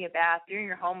book, taking a bath, doing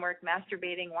your homework,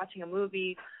 masturbating, watching a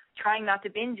movie, trying not to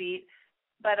binge eat.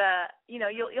 But,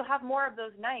 you'll have more of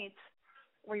those nights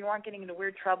where you aren't getting into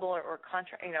weird trouble or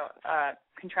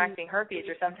contracting herpes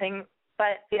or something.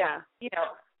 But,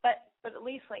 but at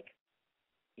least,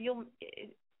 you'll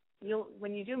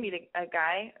when you do meet a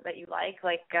guy that you like,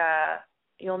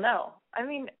 you'll know. I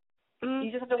mean,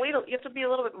 you just have to wait. You have to be a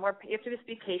little bit more. You have to just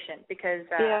be patient because.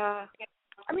 I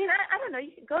mean, I don't know.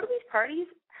 You can go to these parties,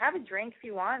 have a drink if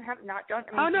you want.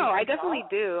 I definitely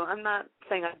do. I'm not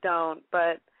saying I don't,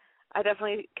 but I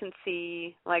definitely can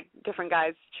see different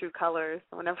guys' true colors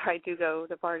whenever I do go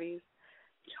to parties.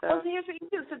 So. Well, so here's what you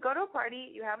do. So go to a party,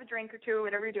 you have a drink or two,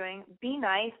 whatever you're doing. Be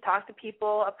nice, talk to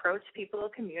people, approach people,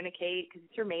 communicate because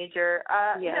it's your major.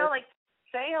 Yes.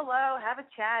 Say hello, have a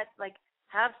chat,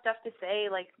 have stuff to say,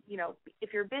 like, you know,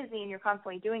 if you're busy and you're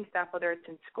constantly doing stuff, whether it's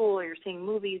in school or you're seeing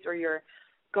movies or you're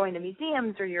going to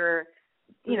museums or you're,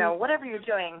 you know, whatever you're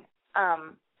doing,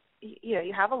 you know,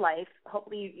 you have a life.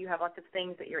 Hopefully you have lots of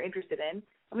things that you're interested in.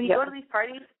 And when you go to these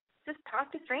parties, just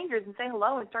talk to strangers and say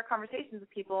hello and start conversations with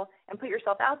people and put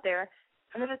yourself out there.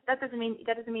 And that doesn't mean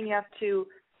you have to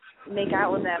make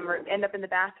out with them or end up in the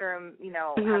bathroom, you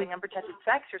know, having unprotected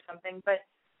sex or something. But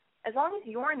as long as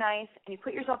you're nice and you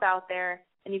put yourself out there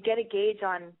and you get a gauge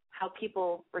on how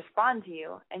people respond to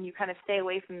you, and you kind of stay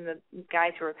away from the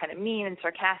guys who are kind of mean and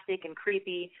sarcastic and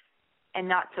creepy and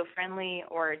not so friendly,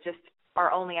 or just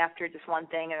are only after just one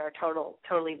thing and are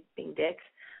totally being dicks.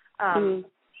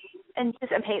 And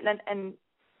just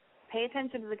pay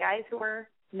attention to the guys who are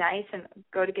nice and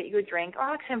go to get you a drink.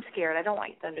 Oh, actually, I'm scared. I don't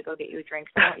want them to go get you a drink.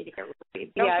 I want you to get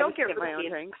roofied. Don't get my own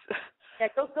drinks. Yeah,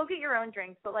 go get your own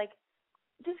drinks. But like,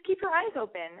 just keep your eyes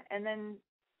open, and then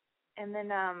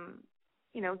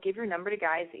you know, give your number to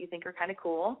guys that you think are kind of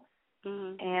cool,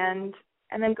 and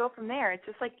then go from there. It's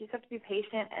just like you just have to be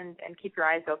patient and keep your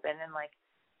eyes open and like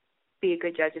be a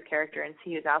good judge of character and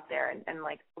see who's out there, and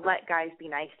like let guys be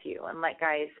nice to you and let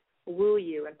guys woo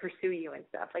you and pursue you and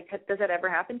stuff. Like, does that ever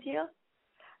happen to you?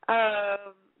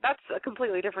 That's a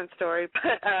completely different story,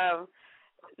 but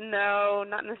no,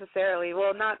 not necessarily.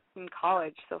 Well, not in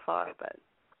college so far, but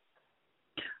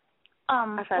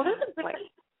I've had,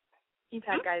 you've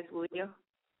had guys woo you.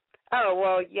 Oh,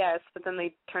 well, yes, but then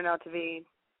they turned out to be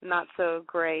not so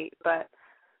great, but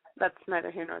that's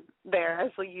neither here nor there,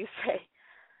 as you say.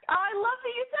 Oh, I love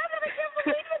that you said that. I can't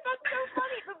believe it. That's so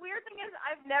funny. The weird thing is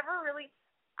I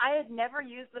had never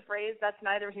used the phrase "that's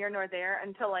neither here nor there"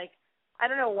 until, like, I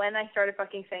don't know when I started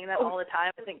fucking saying that all the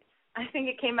time. I think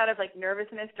it came out of, like,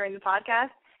 nervousness during the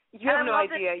podcast. You have no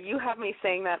idea. You have me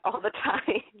saying that all the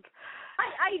time.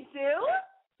 I do?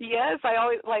 Yes, I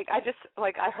always,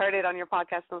 I heard it on your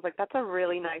podcast and I was like, that's a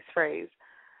really nice phrase.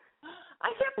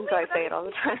 I can't believe so I say it all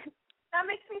the time. That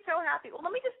makes me so happy. Well,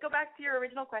 let me just go back to your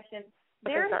original question.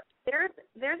 There's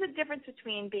a difference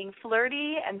between being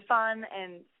flirty and fun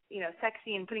and, you know,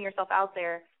 sexy and putting yourself out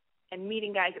there and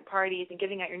meeting guys at parties and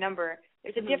giving out your number.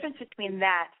 There's a difference between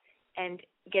that and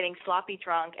getting sloppy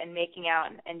drunk and making out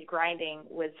and grinding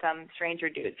with some stranger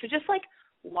dude. So just, like,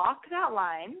 walk that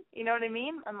line, you know what I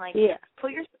mean? And, like,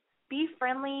 be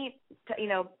friendly. You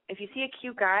know, if you see a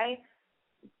cute guy,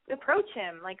 approach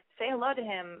him, like, say hello to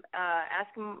him,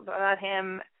 ask him about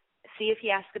him, see if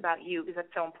he asks about you, because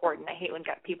that's so important. I hate when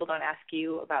people don't ask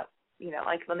you about, you know,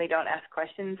 like when they don't ask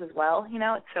questions as well, you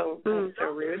know, it's so rude.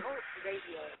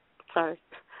 Sorry.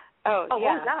 Oh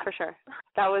yeah, for sure.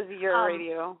 That was your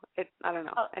radio. I don't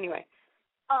know. Anyway.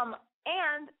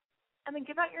 And then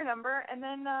give out your number, and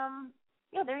then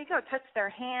there you go. Touch their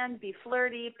hand, be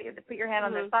flirty, put your hand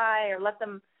on their thigh, or let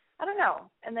them, I don't know,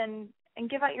 and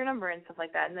give out your number and stuff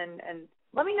like that. And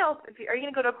let me know are you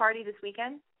going to go to a party this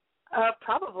weekend?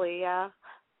 Probably, yeah.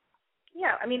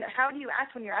 Yeah, I mean, how do you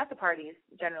act when you're at the parties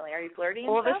generally? Are you flirty and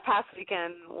stuff? Well, this past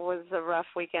weekend was a rough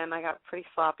weekend. I got pretty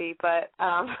sloppy, but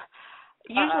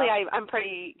usually I'm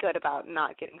pretty good about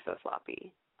not getting so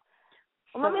sloppy.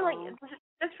 Well, let me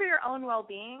just for your own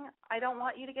well-being, I don't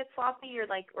want you to get sloppy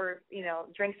or you know,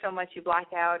 drink so much you black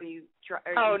out or you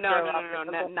no,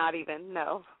 not even,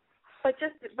 no.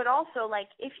 But also, like,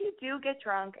 if you do get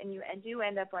drunk and you do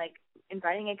end up, like,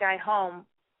 inviting a guy home,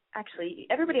 actually,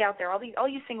 everybody out there, all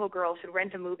you single girls should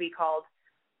rent a movie called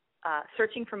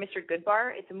Searching for Mr.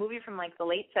 Goodbar. It's a movie from, like, the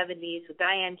late 70s with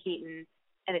Diane Keaton,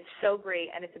 and it's so great,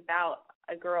 and it's about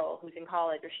a girl who's in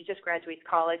college, or she just graduates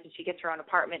college, and she gets her own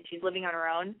apartment. She's living on her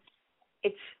own.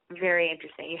 It's very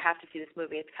interesting. You have to see this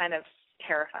movie. It's kind of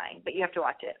terrifying, but you have to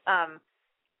watch it.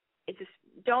 It's just,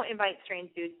 don't invite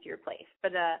strange dudes to your place.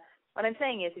 But what I'm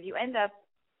saying is, if you end up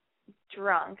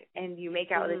drunk and you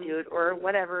make out with a dude or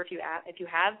whatever, if you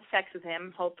have sex with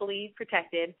him, hopefully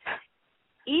protected,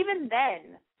 even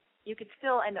then you could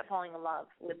still end up falling in love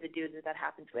with the dude that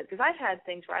happens with. Because I've had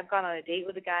things where I've gone on a date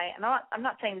with a guy, and I'm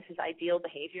not saying this is ideal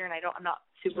behavior, and I'm not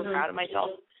super proud of myself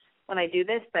when I do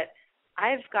this, but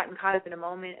I've gotten caught up in a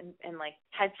moment and like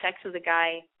had sex with a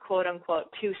guy, quote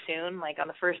unquote, too soon, like on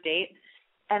the first date,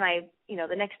 and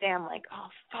the next day I'm like, oh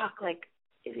fuck, like,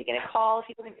 is he gonna call?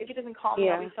 If he doesn't call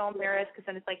me, I'll be so embarrassed, because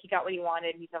then it's like he got what he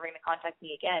wanted and he's never gonna contact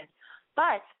me again.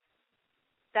 But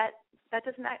that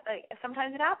doesn't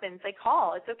sometimes it happens. They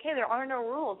call. It's okay. There are no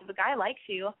rules. If a guy likes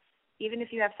you, even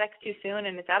if you have sex too soon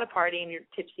and it's at a party and you're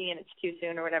tipsy and it's too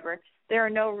soon or whatever, there are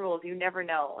no rules. You never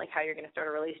know, like, how you're gonna start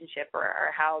a relationship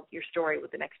or how your story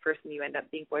with the next person you end up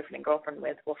being boyfriend and girlfriend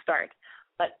with will start.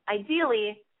 But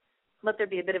ideally, let there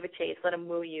be a bit of a chase, let him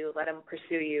woo you, let him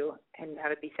pursue you, and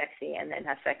have it be sexy, and then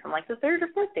have sex on like the third or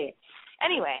fourth date.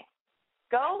 Anyway,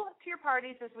 go to your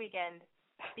parties this weekend,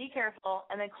 be careful,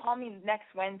 and then call me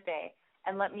next Wednesday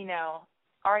and let me know.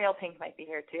 Ariel Pink might be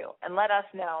here too, and let us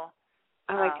know.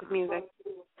 I like his music.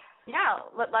 Yeah,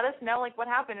 let us know like what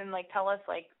happened, and like tell us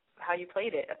like how you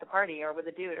played it at the party or with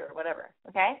a dude or whatever.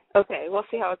 Okay? Okay, we'll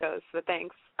see how it goes. But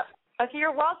thanks. Okay,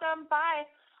 you're welcome. Bye.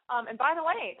 And by the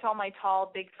way, to all my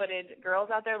tall, big-footed girls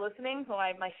out there listening,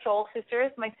 my soul sisters,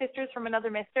 my sisters from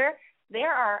another mister,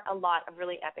 there are a lot of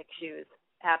really epic shoes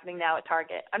happening now at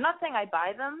Target. I'm not saying I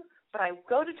buy them, but I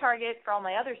go to Target for all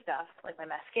my other stuff, like my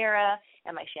mascara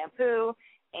and my shampoo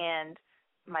and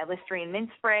my Listerine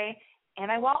mint spray, and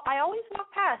I always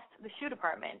walk past the shoe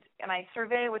department, and I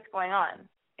survey what's going on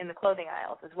in the clothing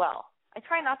aisles as well. I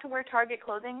try not to wear Target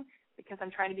clothing because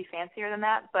I'm trying to be fancier than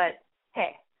that, but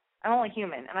hey, I'm only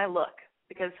human, and I look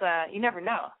because you never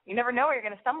know. You never know what you're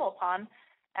going to stumble upon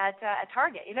at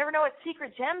Target. You never know what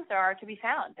secret gems there are to be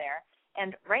found there.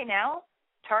 And right now,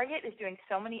 Target is doing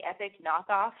so many epic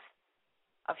knockoffs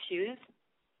of shoes.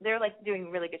 They're like doing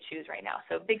really good shoes right now.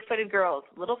 So big-footed girls,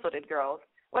 little-footed girls,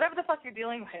 whatever the fuck you're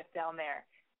dealing with down there,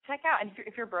 check out. And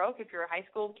if you're broke, if you're a high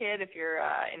school kid, if you're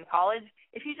in college,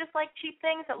 if you just like cheap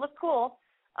things that look cool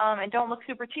and don't look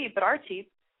super cheap but are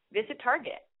cheap, visit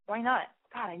Target. Why not?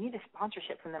 God, I need a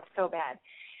sponsorship from them so bad.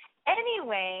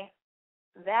 Anyway,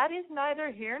 that is neither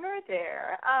here nor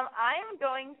there. I'm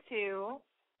going to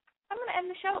end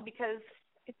the show because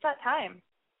it's that time.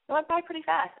 It went by pretty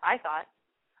fast, I thought.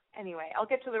 Anyway, I'll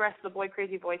get to the rest of the Boy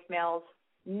Crazy voicemails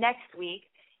next week,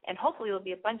 and hopefully there'll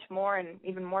be a bunch more and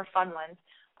even more fun ones.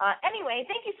 Anyway,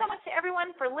 thank you so much to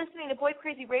everyone for listening to Boy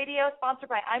Crazy Radio, sponsored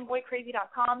by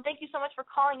I'mBoyCrazy.com. Thank you so much for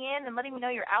calling in and letting me know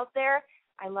you're out there.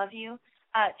 I love you.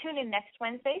 Tune in next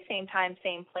Wednesday, same time,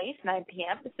 same place, 9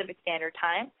 p.m. Pacific Standard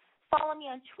Time. Follow me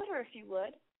on Twitter if you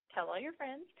would. Tell all your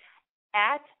friends.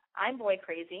 At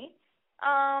I'mBoyCrazy.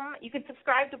 You can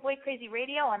subscribe to Boy Crazy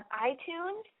Radio on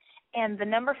iTunes. And the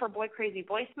number for Boy Crazy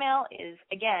voicemail is,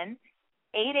 again,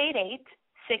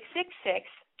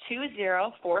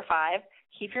 888-666-2045.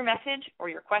 Keep your message or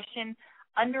your question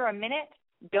under a minute.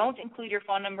 Don't include your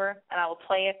phone number, and I will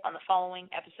play it on the following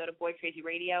episode of Boy Crazy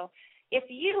Radio. If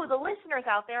you, the listeners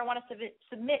out there, want to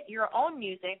submit your own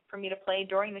music for me to play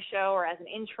during the show or as an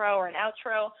intro or an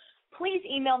outro, please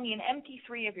email me an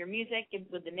MP3 of your music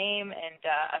with the name and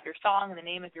of your song and the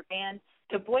name of your band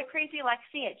to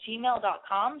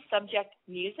boycrazylexi@gmail.com, subject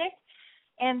music.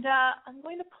 And I'm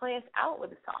going to play us out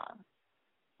with a song.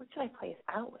 What should I play us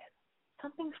out with?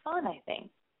 Something fun, I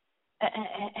think.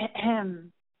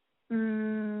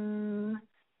 Ooh,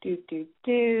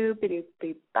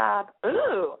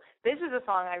 this is a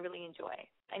song I really enjoy.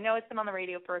 I know it's been on the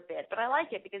radio for a bit, but I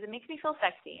like it because it makes me feel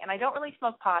sexy. And I don't really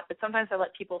smoke pot, but sometimes I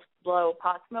let people blow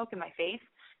pot smoke in my face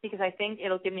because I think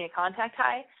it'll give me a contact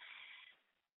high.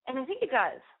 And I think it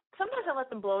does. Sometimes I let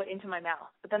them blow it into my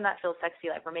mouth, but then that feels sexy,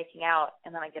 like we're making out,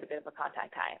 and then I get a bit of a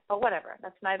contact high. But whatever.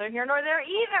 That's neither here nor there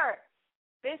either.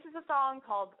 This is a song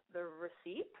called The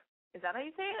Receipt. Is that how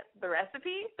you say it? The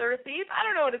Recipe? The Receipt? I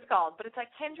don't know what it's called, but it's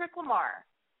like Kendrick Lamar.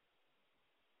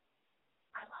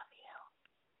 I love you.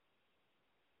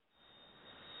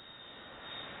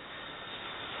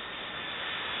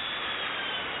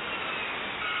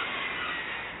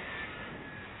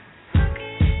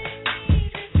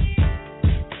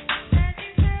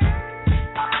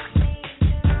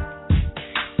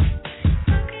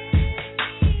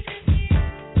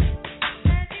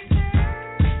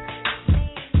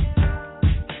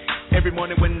 Every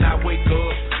morning when I wake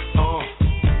up,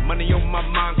 money on my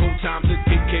mind, go time to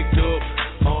get kicked up.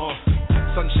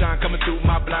 Sunshine coming through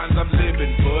my blinds, I'm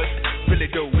living, but really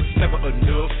though it's never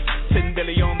enough. 10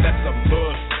 billion, that's a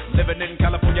must. Living in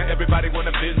California, everybody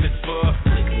wanna visit for.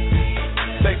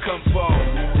 They come from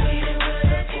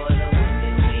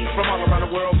all around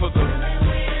the world for the.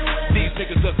 These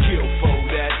niggas are killed for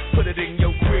that. Put it in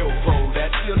your grill for that.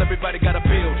 Still everybody gotta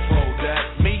build for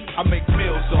that. Me, I make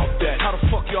meals off that. How the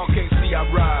fuck y'all can't see I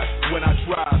ride when I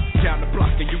drive down the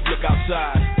block and you look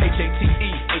outside?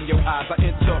 HATE in your eyes. I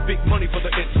enter big money for the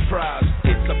enterprise.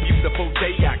 It's a beautiful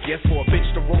day, I guess, for a bitch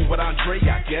to roll with Andre,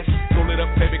 I guess. Roll it up,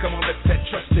 baby, come on, let's set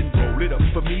trust and roll it up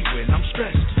for me when I'm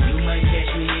stressed. You might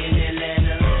catch me in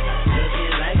Atlanta,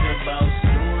 looking like a boss.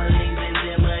 New Orleans and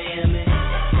then Miami,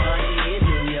 party in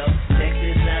New York.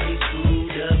 Texas, I be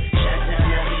screwed up. Shot town,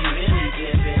 I be really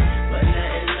pimping, but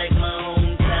nothing like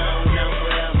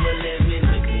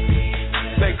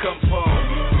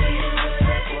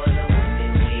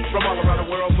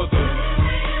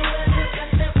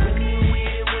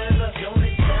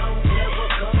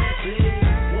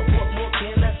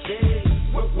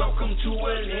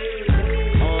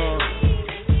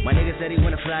said he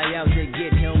wanna fly out to get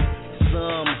him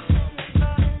some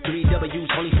 3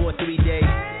 W's only for a 3-day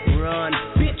run.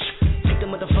 Bitch, take the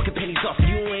motherfucking pennies off.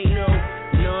 You ain't know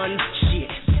none. Shit.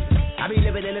 I be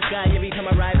living in the sky every time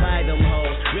I ride by them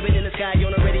hoes. Ribbon in the sky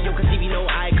on the radio, cause TV no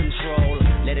eye control.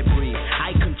 Let it breathe,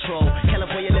 I control.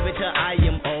 California living till I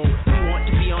am old. We want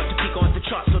to be on to peak on the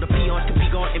charts, so the peons can be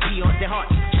gone and peons their hearts.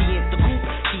 She ain't the coupe,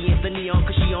 she ain't the neon,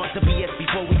 cause she on the BS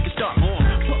before we can start on.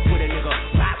 Fuck with a nigga,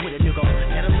 ride with a nigga.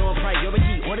 Let them know I'm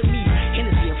priority, order me.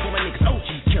 Hennessy and for my niggas, OG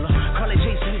killer. Call it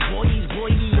Jason, boy, he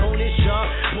on his job.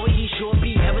 Boy, he sure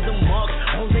be ever the marks.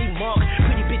 Jose Mark,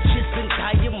 pretty bitches and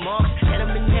tire marks. Let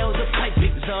them inhale the pipe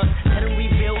exhaust. Let them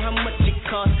reveal how much it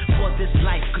costs for this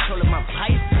life. Controlling my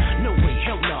pipe? No way,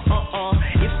 hell no,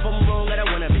 If I'm wrong, I don't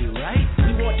wanna be right.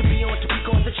 We want to be on to peak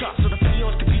on the charts, so the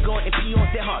peons can be gone and peons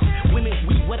their hearts. Women,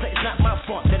 weak weather, it's not my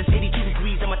fault. That it's 82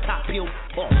 degrees and my top peeled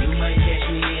off. You might catch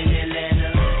me in Atlanta,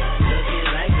 looking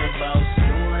like a boss.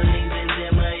 New Orleans and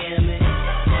then Miami,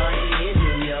 party in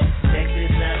New York.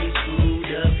 Texas, I be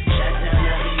screwed up. Chi-town,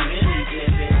 I be really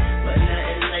pimping. But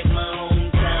nothing like my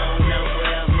hometown, now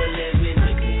forever living.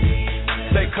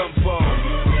 They come from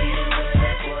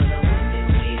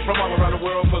all around the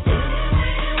world for the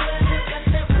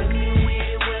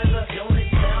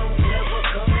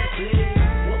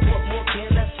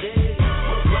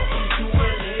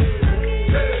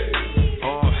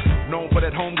known for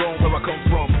that homegrown where I come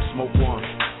from. Smoke one,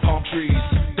 palm trees,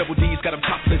 double D's got them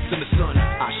topless in the sun.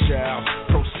 I shall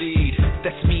proceed.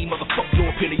 That's me, motherfuck your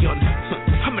opinion.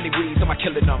 How many ways am I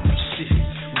killing them? Shit,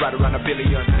 right around a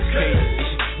billion. Hey,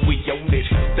 we own it.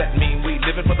 That mean we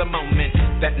living for the moment.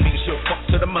 That means you'll fuck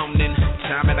to the morning.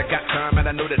 Time and I got time and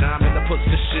I know that I'm in a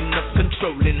position of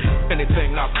controlling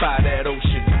anything. I buy that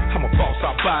ocean. I'm a boss,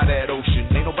 I buy that ocean.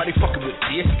 Ain't nobody fucking with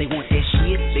this. They want that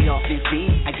shit, they often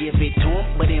seen. I give it to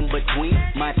them, but in between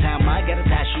my time I gotta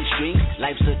tie shoestrings.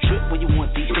 Life's a trip when you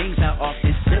want these things. I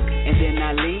often sip and then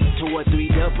I lean toward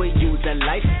 3 W's of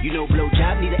life. You know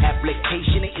blowjob need an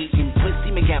application of eating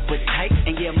pussy, make appetite.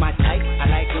 And yeah, my type, I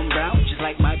like them brown, just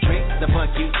like my drink. The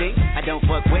fuck you think? I don't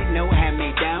fuck with no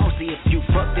hand-me-down. See if you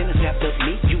fuck, then it's after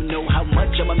me. You know how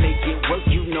much I'ma make it work.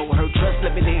 You know her trust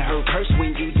living in her purse.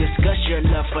 When you discuss your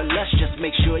love for lust, just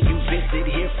make sure you visit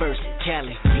here first.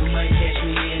 Cali. You might catch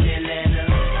me in Atlanta,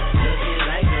 looking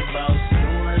like a boss.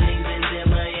 New Orleans and then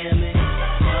Miami,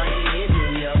 party in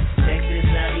New York. Texas,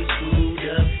 I be screwed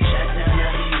up. Chi-town, I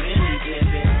be really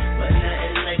pimping. But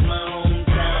nothing like my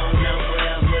hometown, now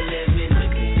forever living.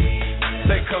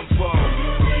 They come from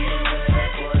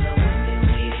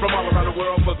all around the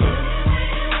world for the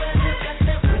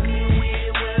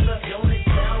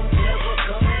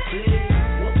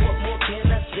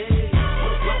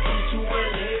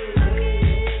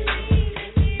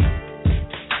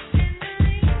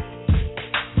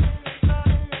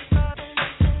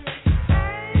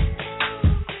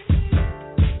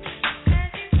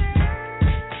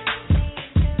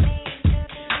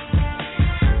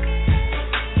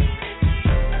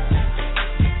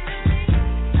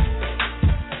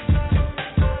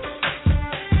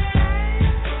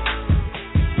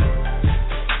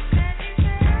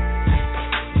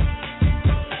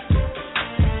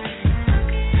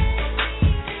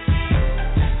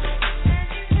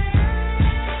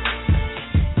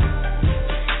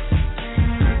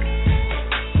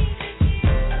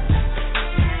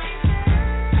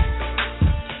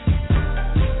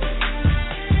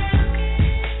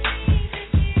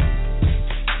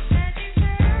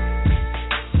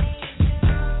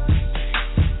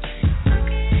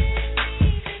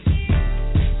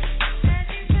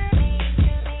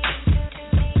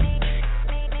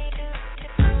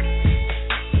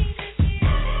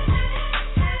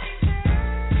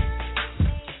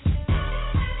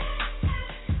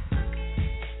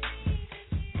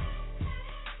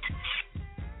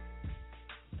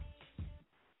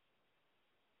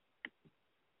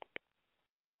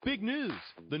Big news!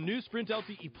 The new Sprint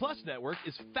LTE Plus network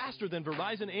is faster than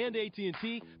Verizon and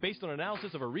AT&T based on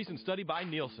analysis of a recent study by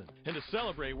Nielsen. And to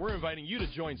celebrate, we're inviting you to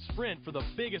join Sprint for the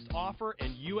biggest offer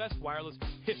in U.S. wireless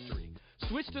history.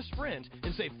 Switch to Sprint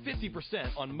and save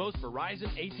 50% on most Verizon,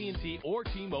 AT&T, or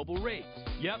T-Mobile rates.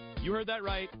 Yep, you heard that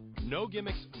right. No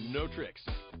gimmicks, no tricks.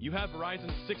 You have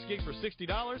Verizon 6 gigs for $60,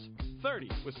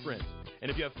 $30 with Sprint. And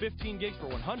if you have 15 gigs for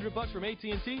 $100 from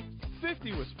AT&T,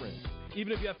 $50 with Sprint.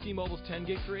 Even if you have T-Mobile's 10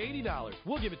 gigs for $80,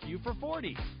 we'll give it to you for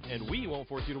 $40. And we won't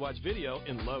force you to watch video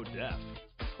in low def.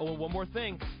 Oh, and one more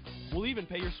thing. We'll even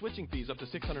pay your switching fees up to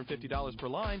 $650 per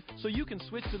line so you can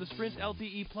switch to the Sprint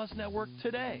LTE Plus network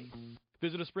today.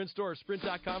 Visit a Sprint store or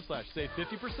sprint.com/save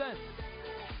 50%.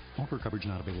 Offer coverage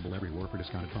not available everywhere for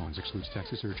discounted phones. Excludes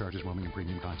taxes, surcharges, roaming, and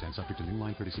premium content. Subject to new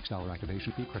line $36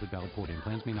 activation fee. Credit valid 4 day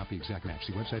plans may not be exact match.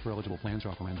 See website for eligible plans.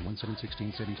 Offer ends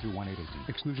 1/7/16, savings through 1/8/18.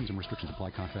 Exclusions and restrictions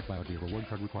apply. Contract valid via reward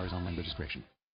card requires online registration.